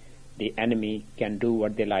 The enemy can do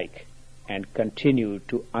what they like and continue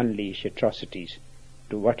to unleash atrocities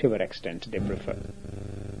to whatever extent they prefer.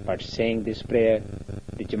 But saying this prayer,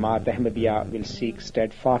 the Jamaat Ahmadiyya will seek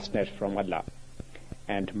steadfastness from Allah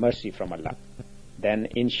and mercy from Allah. Then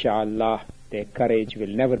inshallah their courage will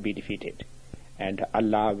never be defeated, and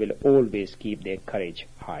Allah will always keep their courage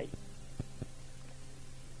high.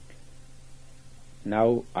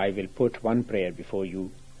 Now I will put one prayer before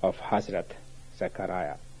you of Hazrat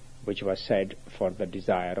Zakaria, which was said for the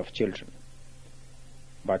desire of children.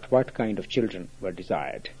 But what kind of children were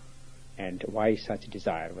desired, and why such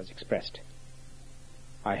desire was expressed?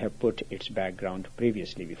 I have put its background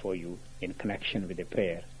previously before you in connection with the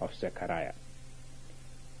prayer of Zakaria.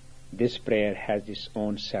 This prayer has its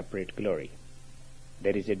own separate glory.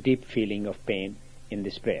 There is a deep feeling of pain in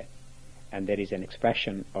this prayer, and there is an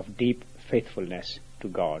expression of deep faithfulness to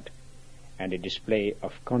God and a display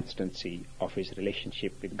of constancy of his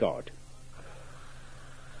relationship with God.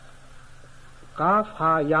 Kaf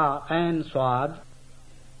ha ya ain swad.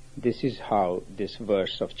 This is how this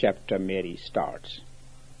verse of chapter Mary starts.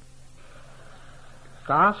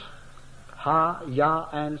 Kaf ha ya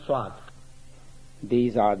ain swad.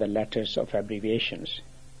 These are the letters of abbreviations,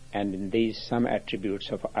 and in these some attributes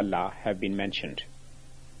of Allah have been mentioned.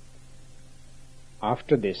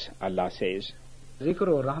 After this, Allah says,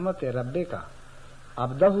 Zikru rahmat rabbika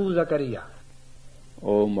abdahu Zakaria.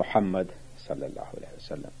 O Muhammad sallallahu alaihi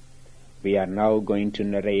wasallam, we are now going to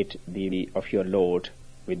narrate the of your Lord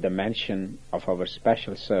with the mention of our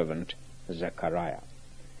special servant Zakaria.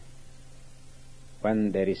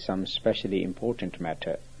 When there is some specially important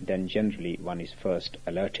matter, then generally one is first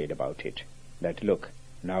alerted about it, that look,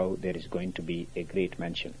 now there is going to be a great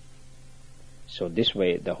mention. So this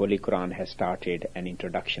way the Holy Quran has started an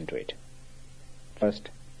introduction to it. First,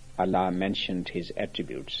 Allah mentioned his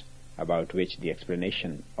attributes, about which the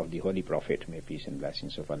explanation of the Holy Prophet, may peace and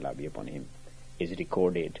blessings of Allah be upon him, is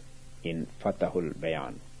recorded in Fatahul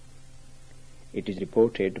Bayan. It is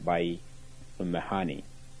reported by Hani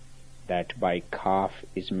that by Kaf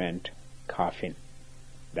is meant Kafin,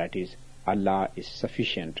 that is, Allah is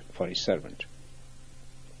sufficient for his servant.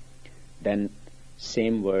 Then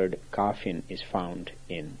same word Kafin is found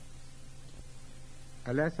in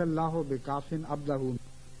Alaysallahu bi kafin abdahu.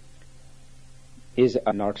 Is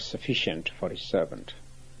not sufficient for his servant.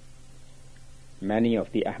 Many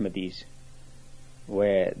of the Ahmadis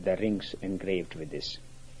wear the rings engraved with this.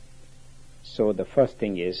 So the first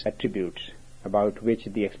thing is attributes, about which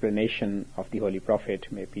the explanation of the Holy Prophet,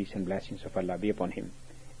 may peace and blessings of Allah be upon him,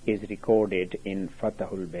 is recorded in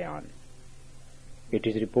Fatahul Bayan. It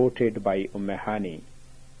is reported by Hani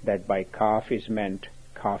that by Kaf is meant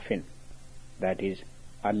Kafin, that is,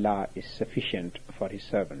 Allah is sufficient for his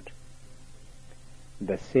servant.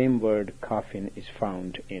 The same word kafin is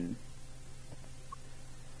found in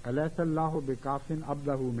Alaysallahu bikafin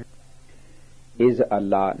abdahu min. Is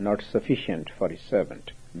Allah not sufficient for his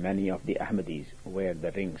servant? Many of the Ahmadis wear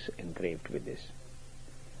the rings engraved with this.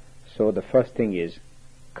 So the first thing is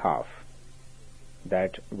kaf,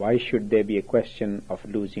 that why should there be a question of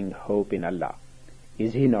losing hope in Allah?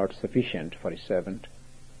 Is he not sufficient for his servant?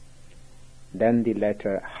 Then the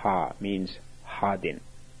letter ha means hadin,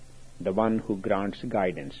 the one who grants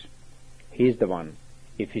guidance. He is the one,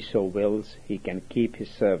 if he so wills, he can keep his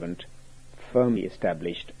servant firmly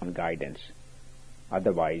established on guidance.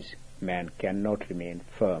 Otherwise, man cannot remain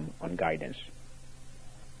firm on guidance.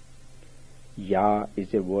 Ya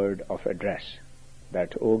is a word of address,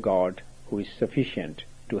 that, O God, who is sufficient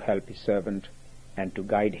to help his servant and to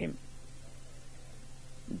guide him.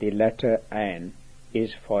 The letter Ain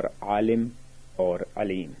is for Alim or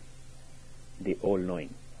Alim, the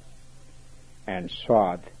all-knowing. And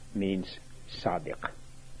Swad means Sadiq,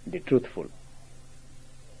 the truthful.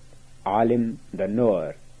 Alim, the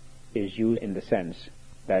knower, is used in the sense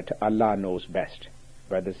that Allah knows best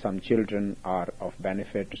whether some children are of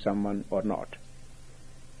benefit to someone or not.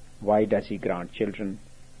 Why does he grant children,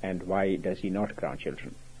 and why does he not grant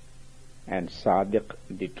children? And Sadiq,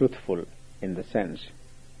 the truthful, in the sense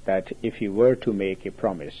that if he were to make a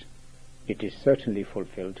promise, it is certainly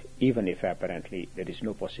fulfilled, even if apparently there is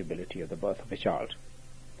no possibility of the birth of a child.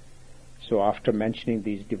 So after mentioning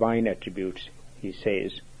these divine attributes, he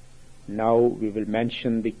says, now we will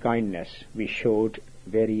mention the kindness we showed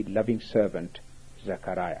very loving servant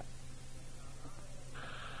Zachariah.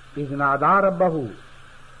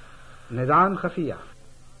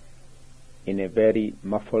 In a very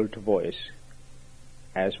muffled voice,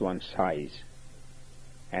 as one sighs,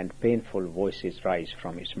 and painful voices rise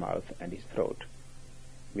from his mouth and his throat,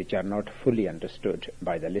 which are not fully understood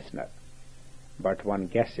by the listener, but one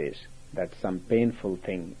guesses that some painful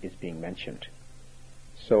thing is being mentioned.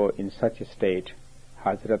 So in such a state,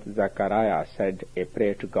 Hazrat Zachariah said a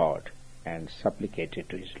prayer to God and supplicated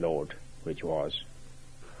to his Lord, which was,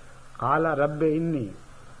 Qala Rabbi inni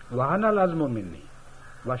wahana al-azmu minni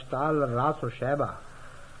washta'al al-rasu shayba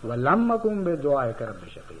wa lam akum bi du'aika rabbi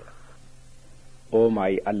shaqiya. O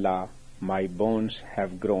my Allah, my bones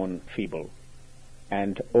have grown feeble,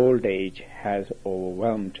 and old age has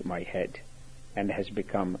overwhelmed my head, and has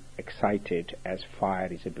become excited as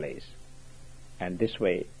fire is ablaze. And this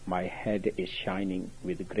way my head is shining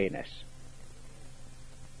with grayness.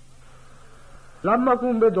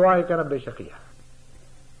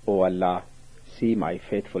 O Allah, see my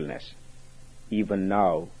faithfulness. Even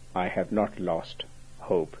now I have not lost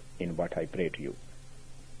hope in what I pray to you.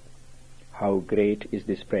 How great is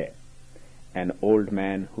this prayer! An old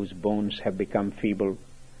man whose bones have become feeble,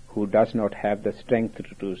 who does not have the strength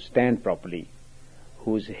to stand properly,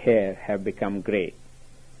 whose hair have become grey.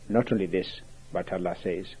 Not only this, but Allah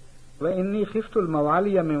says, وَإِنِّي خِفْتُ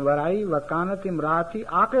الْمَوَالِيَ مِنْ وَرَائِي وَكَانَتِ امْرَأَتِي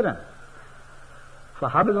عَاقِرًا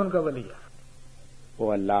فَهَبْ لَنَا وَلِيًّا.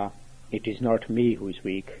 O Allah, it is not me who is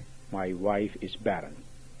weak, my wife is barren.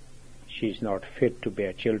 She is not fit to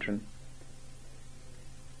bear children.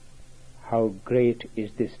 How great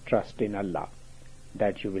is this trust in Allah,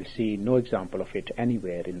 that you will see no example of it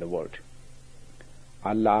anywhere in the world.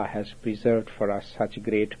 Allah has preserved for us such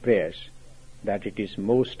great prayers that it is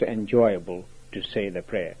most enjoyable to say the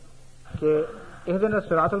prayer. The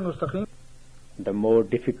more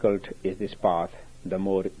difficult is this path, the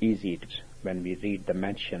more easy it is when we read the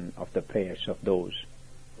mention of the prayers of those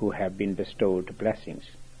who have been bestowed blessings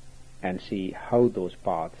and see how those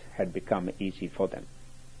paths had become easy for them.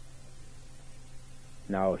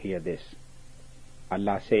 Now hear this.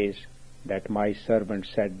 Allah says that my servant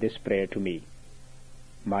said this prayer to me.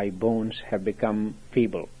 My bones have become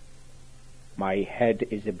feeble. My head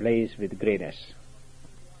is ablaze with grayness.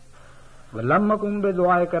 O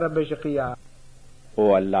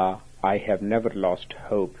Allah, I have never lost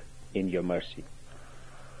hope in your mercy.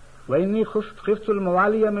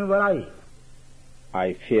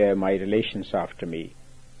 I fear my relations after me,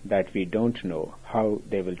 that we don't know how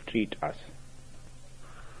they will treat us.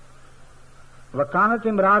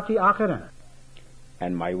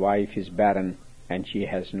 And my wife is barren, and she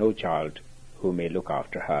has no child who may look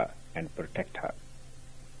after her and protect her.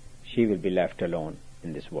 She will be left alone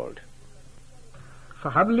in this world.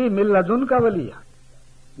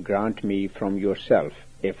 Grant me from yourself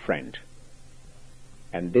a friend.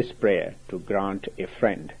 And this prayer to grant a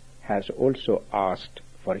friend has also asked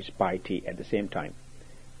for his piety at the same time,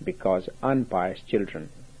 because unpious children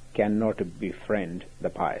cannot befriend the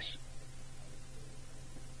pious.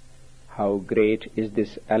 How great is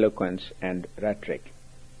this eloquence and rhetoric!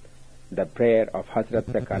 The prayer of Hazrat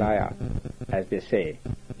Zakaria, as they say,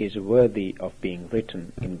 is worthy of being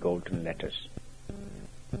written in golden letters.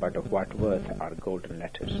 But of what worth are golden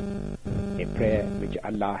letters? A prayer which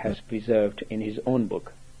Allah has preserved in His own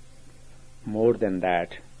book. More than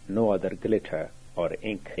that, no other glitter or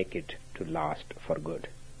ink make it to last for good.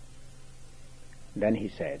 Then he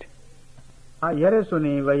said,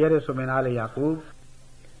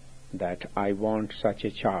 that I want such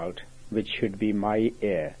a child which should be my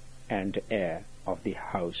heir and heir of the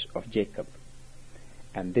house of Jacob.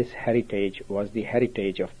 And this heritage was the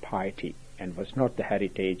heritage of piety and was not the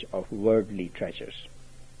heritage of worldly treasures.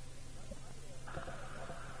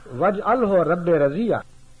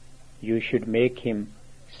 You should make him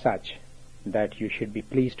such that you should be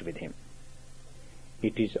pleased with him.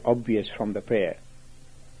 It is obvious from the prayer.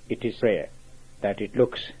 It is prayer that it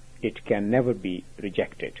looks, it can never be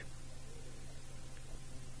rejected.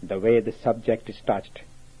 The way the subject is touched,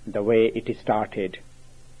 the way it is started,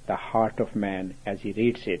 the heart of man as he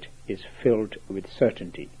reads it is filled with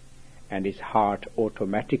certainty, and his heart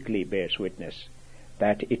automatically bears witness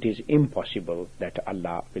that it is impossible that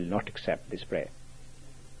Allah will not accept this prayer.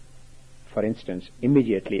 For instance,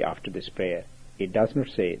 immediately after this prayer, it does not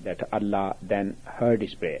say that Allah then heard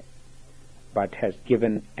his prayer, but has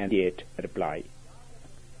given an immediate reply.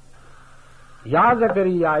 Ya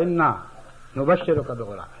Zakariya inna nubashiruka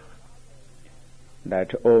bighulām.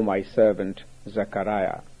 That, O my servant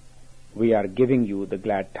Zakaria, we are giving you the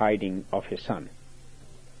glad tidings of a son.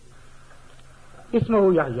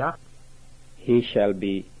 Ismuhu Yahya. He shall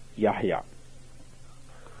be Yahya.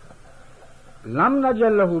 Lam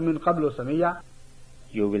najal lahu min qablu samiyya.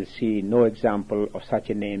 You will see no example of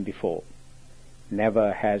such a name before.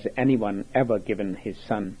 Never has anyone ever given his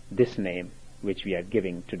son this name which we are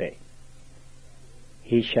giving today.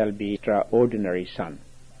 He shall be extraordinary son.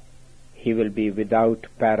 He will be without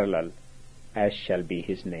parallel, as shall be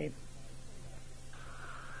his name.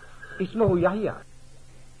 Ismuhu Yahya.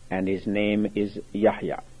 And his name is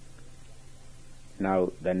Yahya.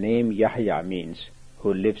 Now, the name Yahya means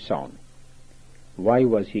who lives on. Why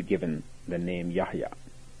was he given the name Yahya?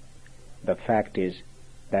 The fact is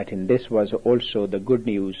that in this was also the good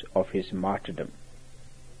news of his martyrdom.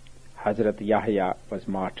 Hazrat Yahya was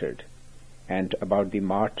martyred, and about the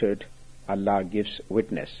martyred, Allah gives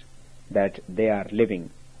witness that they are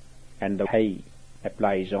living, and the Hayy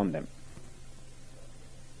applies on them.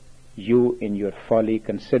 You in your folly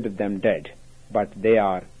consider them dead, but they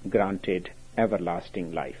are granted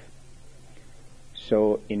everlasting life.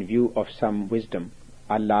 So, in view of some wisdom,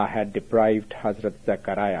 Allah had deprived Hazrat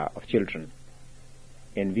Zakaria of children.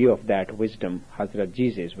 In view of that wisdom, Hazrat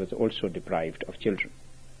Jesus was also deprived of children.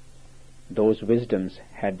 Those wisdoms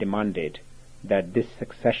had demanded that this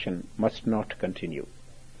succession must not continue,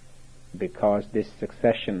 because this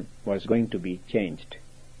succession was going to be changed.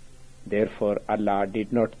 Therefore, Allah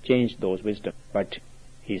did not change those wisdoms, but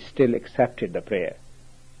He still accepted the prayer.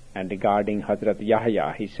 And regarding Hazrat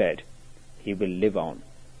Yahya, He said, he will live on.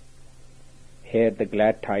 Here the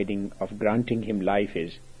glad tidings of granting him life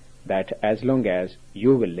is that as long as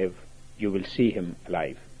you will live, you will see him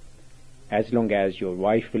alive. As long as your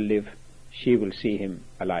wife will live, she will see him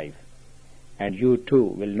alive. And you too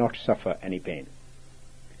will not suffer any pain.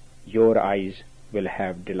 Your eyes will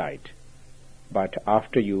have delight. But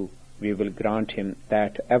after you, we will grant him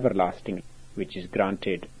that everlasting which is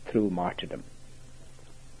granted through martyrdom.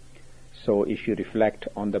 So if you reflect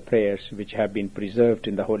on the prayers which have been preserved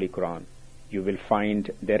in the Holy Quran, you will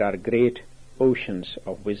find there are great oceans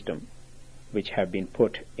of wisdom which have been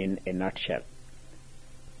put in a nutshell.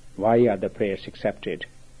 Why are the prayers accepted,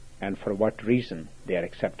 and for what reason they are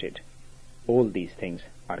accepted? All these things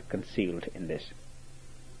are concealed in this.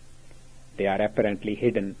 They are apparently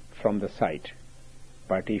hidden from the sight,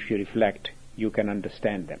 but if you reflect, you can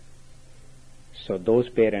understand them. So those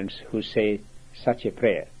parents who say such a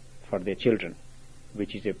prayer for their children,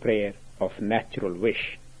 which is a prayer of natural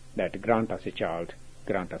wish, that grant us a child,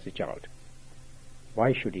 grant us a child.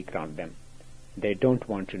 Why should he grant them? They don't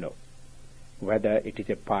want to know whether it is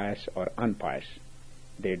a pious or unpious.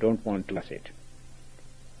 They don't want to ask it.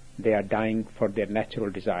 They are dying for their natural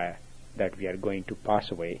desire that we are going to pass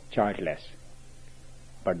away childless.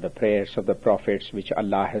 But the prayers of the prophets which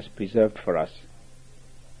Allah has preserved for us,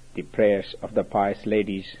 the prayers of the pious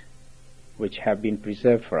ladies which have been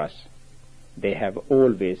preserved for us, they have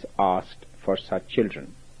always asked for such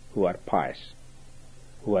children who are pious,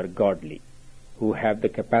 who are godly, who have the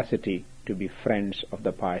capacity to be friends of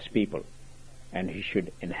the pious people, and who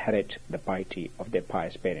should inherit the piety of their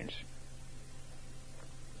pious parents.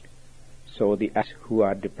 So the who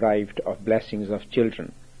are deprived of blessings of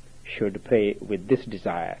children should pray with this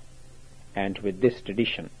desire, and with this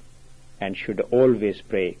tradition, and should always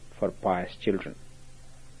pray for pious children.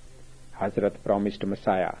 Hazrat promised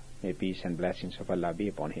Messiah, may peace and blessings of Allah be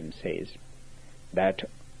upon him, says that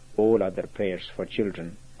all other prayers for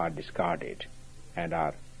children are discarded and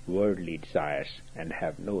are worldly desires and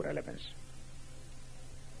have no relevance.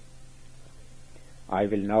 I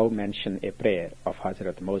will now mention a prayer of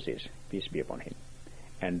Hazrat Moses, peace be upon him,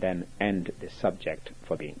 and then end this subject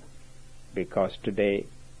for being, because today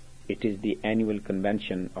it is the annual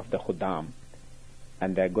convention of the Khuddam,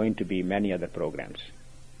 and there are going to be many other programs.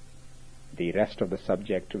 The rest of the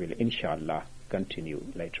subject will inshallah continue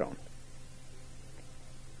later on.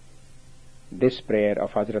 This prayer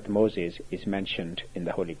of Hazrat Moses is mentioned in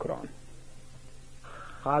the Holy Quran.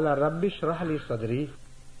 Qala Rabbi shrah li sadri.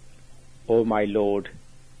 O my Lord,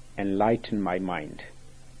 enlighten my mind,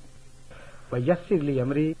 wa yassir li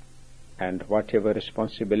amri, and whatever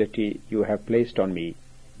responsibility you have placed on me,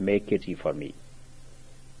 make it easy for me.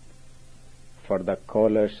 For the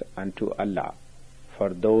callers unto Allah, for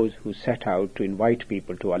those who set out to invite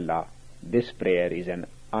people to Allah, this prayer is an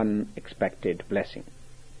unexpected blessing.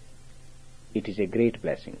 It is a great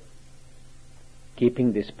blessing.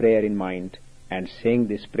 Keeping this prayer in mind and saying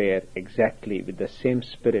this prayer exactly with the same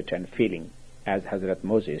spirit and feeling as Hazrat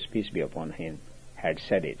Moses, peace be upon him, had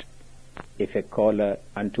said it. If a caller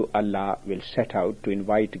unto Allah will set out to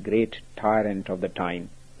invite great tyrant of the time,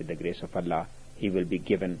 with the grace of Allah, he will be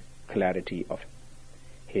given clarity of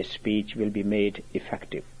his speech will be made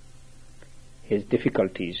effective. His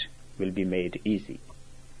difficulties will be made easy,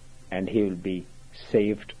 and he will be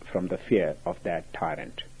saved from the fear of that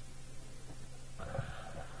tyrant.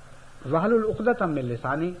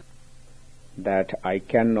 That I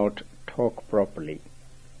cannot talk properly,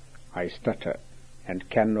 I stutter and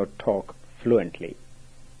cannot talk fluently,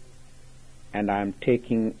 and I am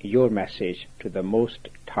taking your message to the most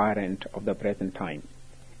tyrant of the present time.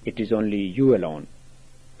 It is only you alone.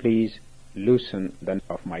 Please loosen the knot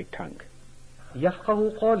of my tongue,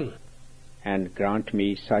 and grant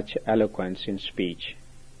me such eloquence in speech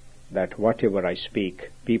that whatever I speak,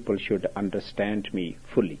 people should understand me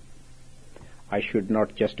fully. I should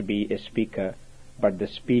not just be a speaker, but the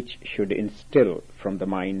speech should instill from the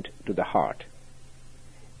mind to the heart,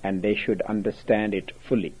 and they should understand it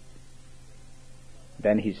fully.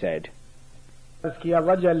 Then he said,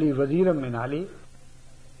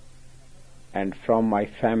 and from my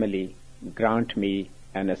family grant me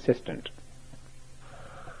an assistant.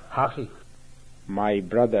 My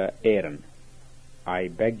brother Aaron, I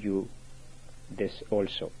beg you this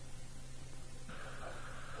also.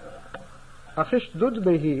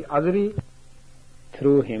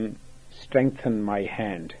 Through him strengthen my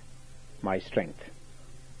hand, my strength.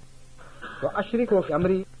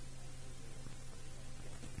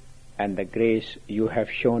 And the grace you have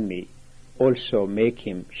shown me, also make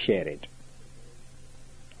him share it.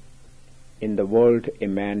 In the world, a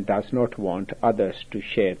man does not want others to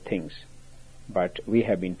share things, but we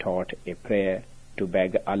have been taught a prayer to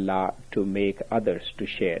beg Allah to make others to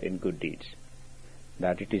share in good deeds,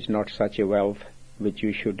 that it is not such a wealth which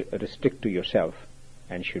you should restrict to yourself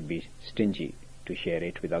and should be stingy to share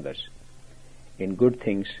it with others. In good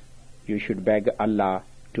things, you should beg Allah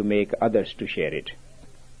to make others to share it.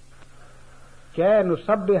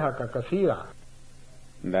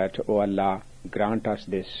 That, O Allah, grant us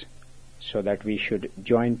this, so that we should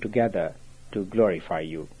join together to glorify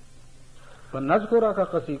you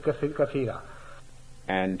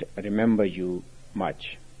and remember you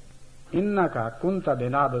much.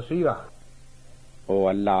 O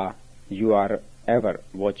Allah, you are ever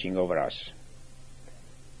watching over us.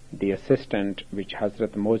 The assistant which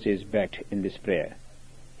Hazrat Moses begged in this prayer,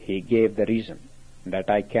 he gave the reason that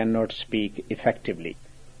I cannot speak effectively,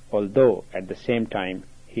 although at the same time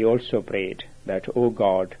he also prayed that, O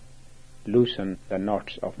God, loosen the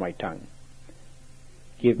knots of my tongue.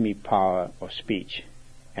 Give me power of speech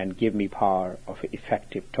and give me power of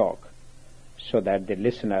effective talk, so that the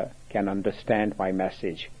listener can understand my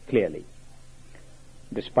message clearly.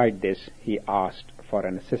 Despite this, he asked for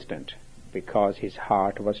an assistant, because his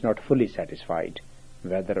heart was not fully satisfied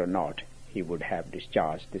whether or not he would have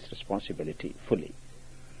discharged this responsibility fully.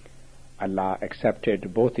 Allah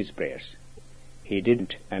accepted both his prayers. He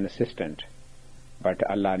didn't an assistant, but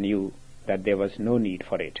Allah knew that there was no need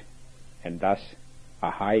for it, and thus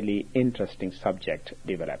a highly interesting subject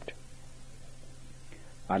developed.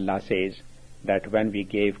 Allah says that when we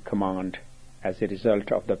gave command as a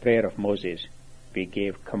result of the prayer of Moses, we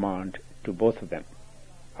gave command to both of them.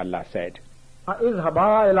 Allah said,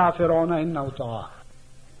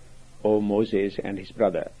 O Moses and his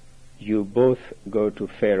brother, you both go to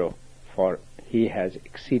Pharaoh, for he has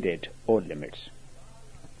exceeded all limits.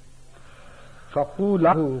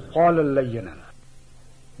 فَقُولَهُ قَوْلًا لَيِّنًا.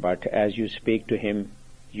 But as you speak to him,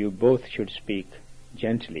 you both should speak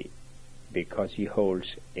gently, because he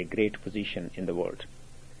holds a great position in the world,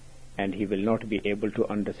 and he will not be able to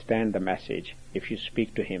understand the message if you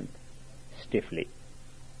speak to him stiffly.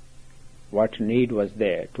 What need was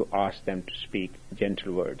there to ask them to speak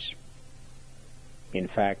gentle words? In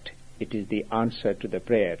fact, it is the answer to the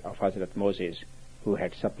prayer of Hazrat Moses, who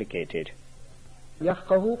had supplicated,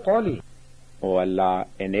 يَفْقَهُ قَوْلِي. O Allah,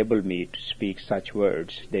 enable me to speak such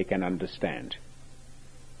words they can understand.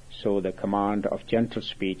 So the command of gentle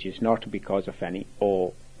speech is not because of any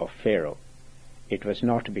awe of Pharaoh. It was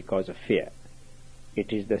not because of fear.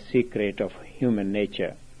 It is the secret of human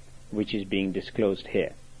nature which is being disclosed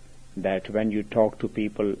here, that when you talk to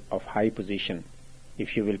people of high position,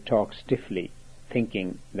 if you will talk stiffly,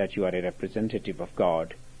 thinking that you are a representative of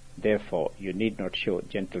God, therefore you need not show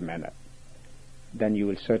gentle manner, then you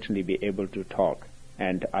will certainly be able to talk,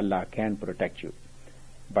 and Allah can protect you.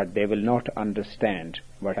 But they will not understand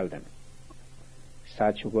what I tell them.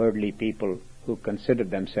 Such worldly people who consider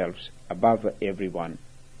themselves above everyone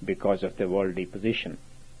because of their worldly position,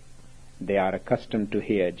 they are accustomed to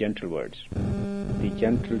hear gentle words. The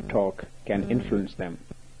gentle talk can influence them,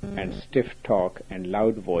 and stiff talk and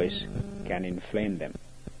loud voice can inflame them,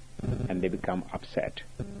 and they become upset.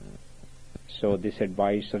 So this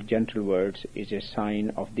advice of gentle words is a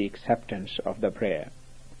sign of the acceptance of the prayer,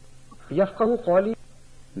 يَفْقَهُ قَوْلِي.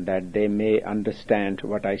 that they may understand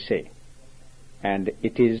what I say. And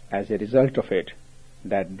it is as a result of it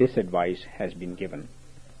that this advice has been given.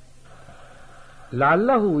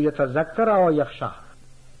 لَعَلَّهُ يَتَذَكَّرَ وَيَخْشَى.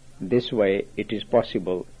 This way it is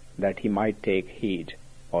possible that he might take heed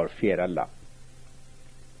or fear Allah.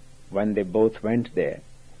 When they both went there,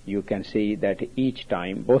 you can see that each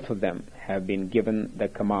time both of them have been given the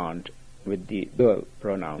command with the dual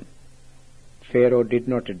pronoun. Pharaoh did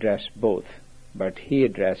not address both, but he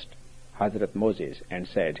addressed Hazrat Moses and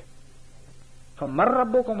said, فَمَنْ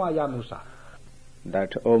رَبُّكُمَا يَا مُوسَى.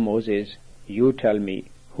 that, O Moses, you tell me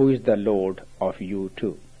who is the Lord of you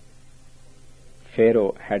two.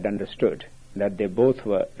 Pharaoh had understood that they both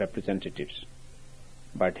were representatives,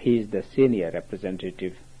 but he is the senior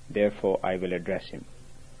representative, therefore I will address him.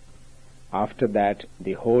 After that,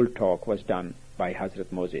 the whole talk was done by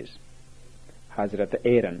Hazrat Moses. Hazrat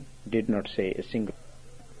Aaron did not say a single.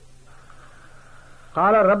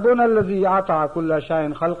 قَالَ رَبُّنَا الَّذِي أَعْطَى كُلَّ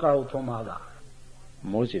شَيْءٍ خَلْقَهُ ثُمَّ هَدَى.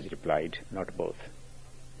 Moses replied, not both.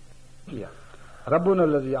 رَبُّنَا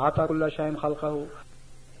الَّذِي أَعْطَى كُلَّ شَيْءٍ خَلْقَهُ.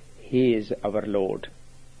 He is our Lord,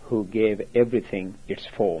 who gave everything its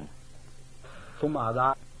form ثُمَّ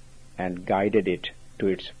هَدَى. and guided it to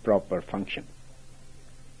its proper function.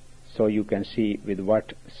 So you can see with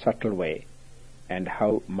what subtle way and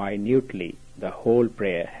how minutely the whole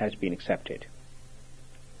prayer has been accepted.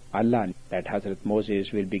 Allah knew that Hazrat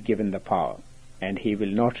Moses will be given the power, and he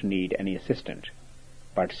will not need any assistant.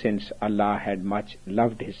 But since Allah had much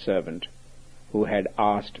loved his servant, who had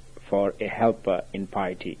asked for a helper in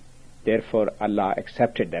piety, therefore Allah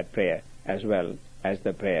accepted that prayer as well as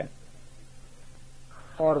the prayer.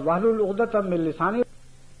 और वहलुल उक़दतम मिन लिसानी.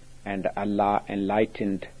 And Allah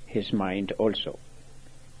enlightened his mind also.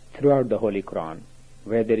 Throughout the Holy Quran,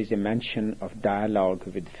 where there is a mention of dialogue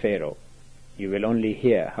with Pharaoh, you will only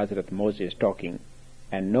hear Hazrat Moses talking,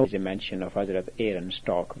 and no mention of Hazrat Aaron's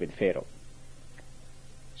talk with Pharaoh.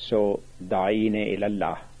 So, Da'ine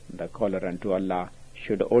ilallah, the caller unto Allah,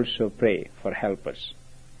 should also pray for helpers,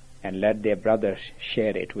 and let their brothers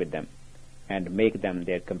share it with them, and make them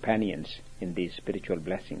their companions in these spiritual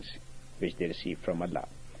blessings which they receive from Allah,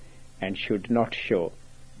 and should not show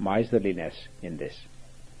miserliness in this,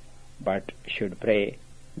 but should pray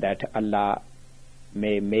that Allah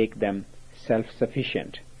may make them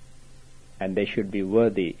self-sufficient, and they should be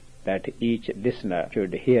worthy that each listener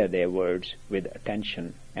should hear their words with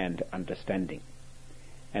attention and understanding,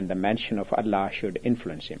 and the mention of Allah should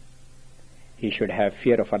influence him. He should have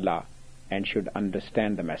fear of Allah and should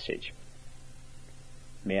understand the message.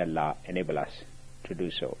 May Allah enable us to do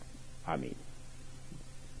so. Ameen.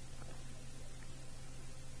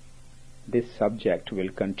 This subject will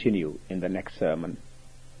continue in the next sermon,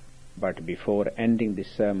 but before ending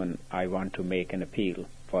this sermon, I want to make an appeal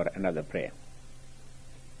for another prayer.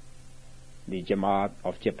 The Jamaat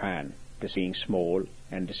of Japan, despite being small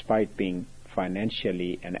and despite being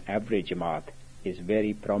financially an average Jamaat, is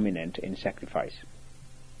very prominent in sacrifice.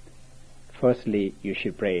 Firstly, you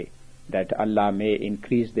should pray that Allah may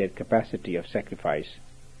increase their capacity of sacrifice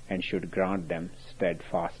and should grant them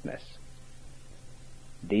steadfastness.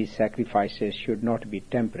 These sacrifices should not be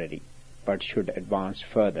temporary, but should advance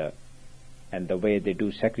further, and the way they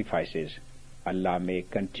do sacrifices, Allah may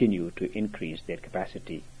continue to increase their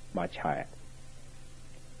capacity much higher.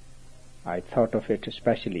 I thought of it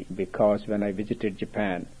especially because when I visited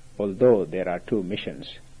Japan, although there are 2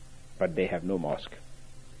 missions, but they have no mosque.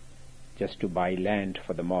 Just to buy land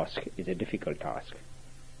for the mosque is a difficult task.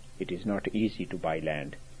 It is not easy to buy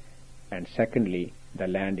land, and secondly, the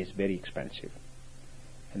land is very expensive,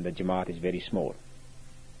 and the Jamaat is very small.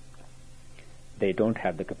 They don't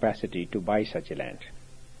have the capacity to buy such a land.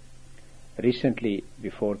 Recently,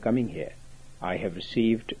 before coming here, I have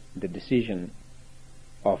received the decision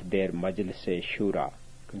of their Majlis-e-Shura,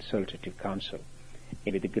 Consultative Council.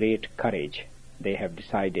 With great courage, they have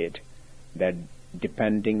decided that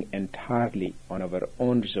depending entirely on our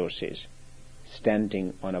own resources,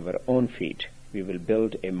 standing on our own feet, we will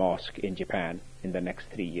build a mosque in Japan in the next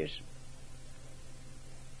 3 years.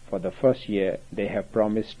 For the first year, they have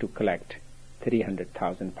promised to collect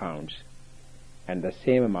 £300,000 and the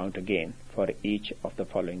same amount again for each of the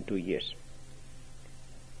following 2 years.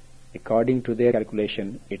 According to their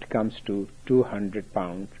calculation, it comes to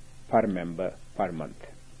 £200 per member per month.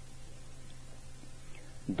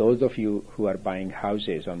 Those of you who are buying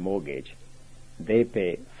houses on mortgage, they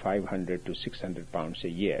pay £500 to £600 a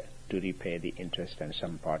year to repay the interest and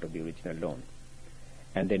some part of the original loan,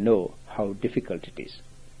 and they know how difficult it is.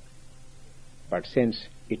 But since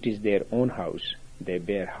it is their own house, they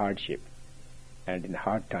bear hardship, and in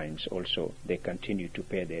hard times also they continue to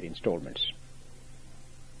pay their installments.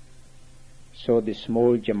 So the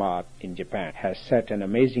small Jamaat in Japan has set an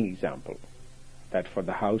amazing example that for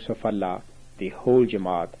the house of Allah, the whole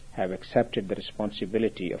Jamaat have accepted the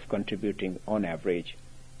responsibility of contributing on average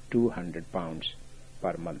 £200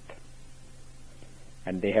 per month.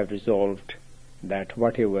 And they have resolved that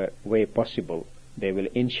whatever way possible, they will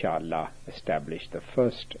inshallah establish the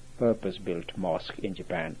first purpose-built mosque in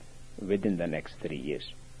Japan within the next 3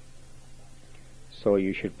 years. So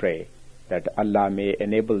you should pray that Allah may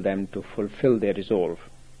enable them to fulfill their resolve,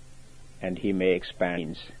 and He may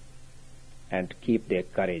expand and keep their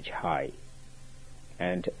courage high,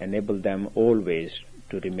 and enable them always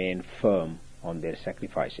to remain firm on their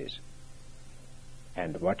sacrifices.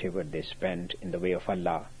 And whatever they spend in the way of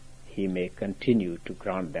Allah, He may continue to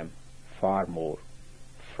grant them far more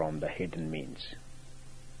from the hidden means.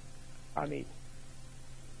 Ameen.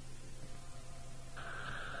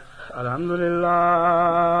 الحمد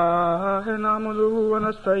لله نعمده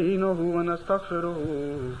ونستعينه ونستغفره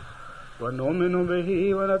ونؤمن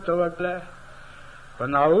به ونتوكل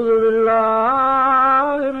ونعوذ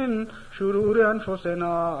بالله من شرور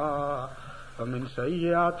أنفسنا ومن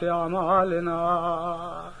سيئات أعمالنا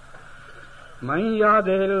من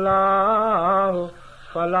يهده الله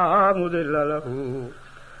فلا مضل له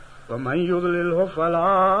ومن يضلله فلا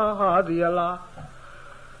هادي له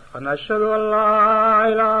ونشهد أن لا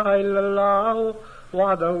إله إلا الله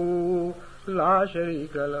وحده لا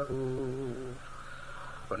شريك له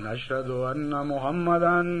ونشهد أن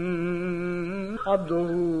محمدا عبده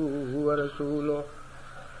ورسوله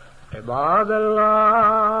عباد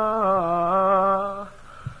الله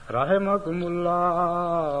رحمكم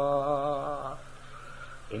الله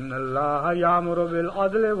إن الله يأمر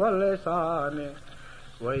بالعدل والإحسان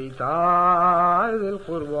وإيتاء ذي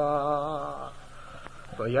القربى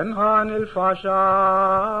وينهى عن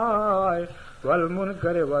الفحشاء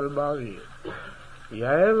والمنكر والبغي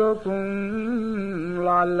يعظكم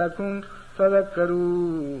لعلكم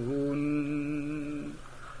تذكرون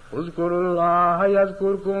اذكروا الله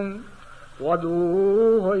يذكركم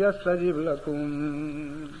وادعوه يستجب لكم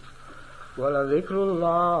ولذكر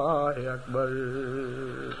الله أكبر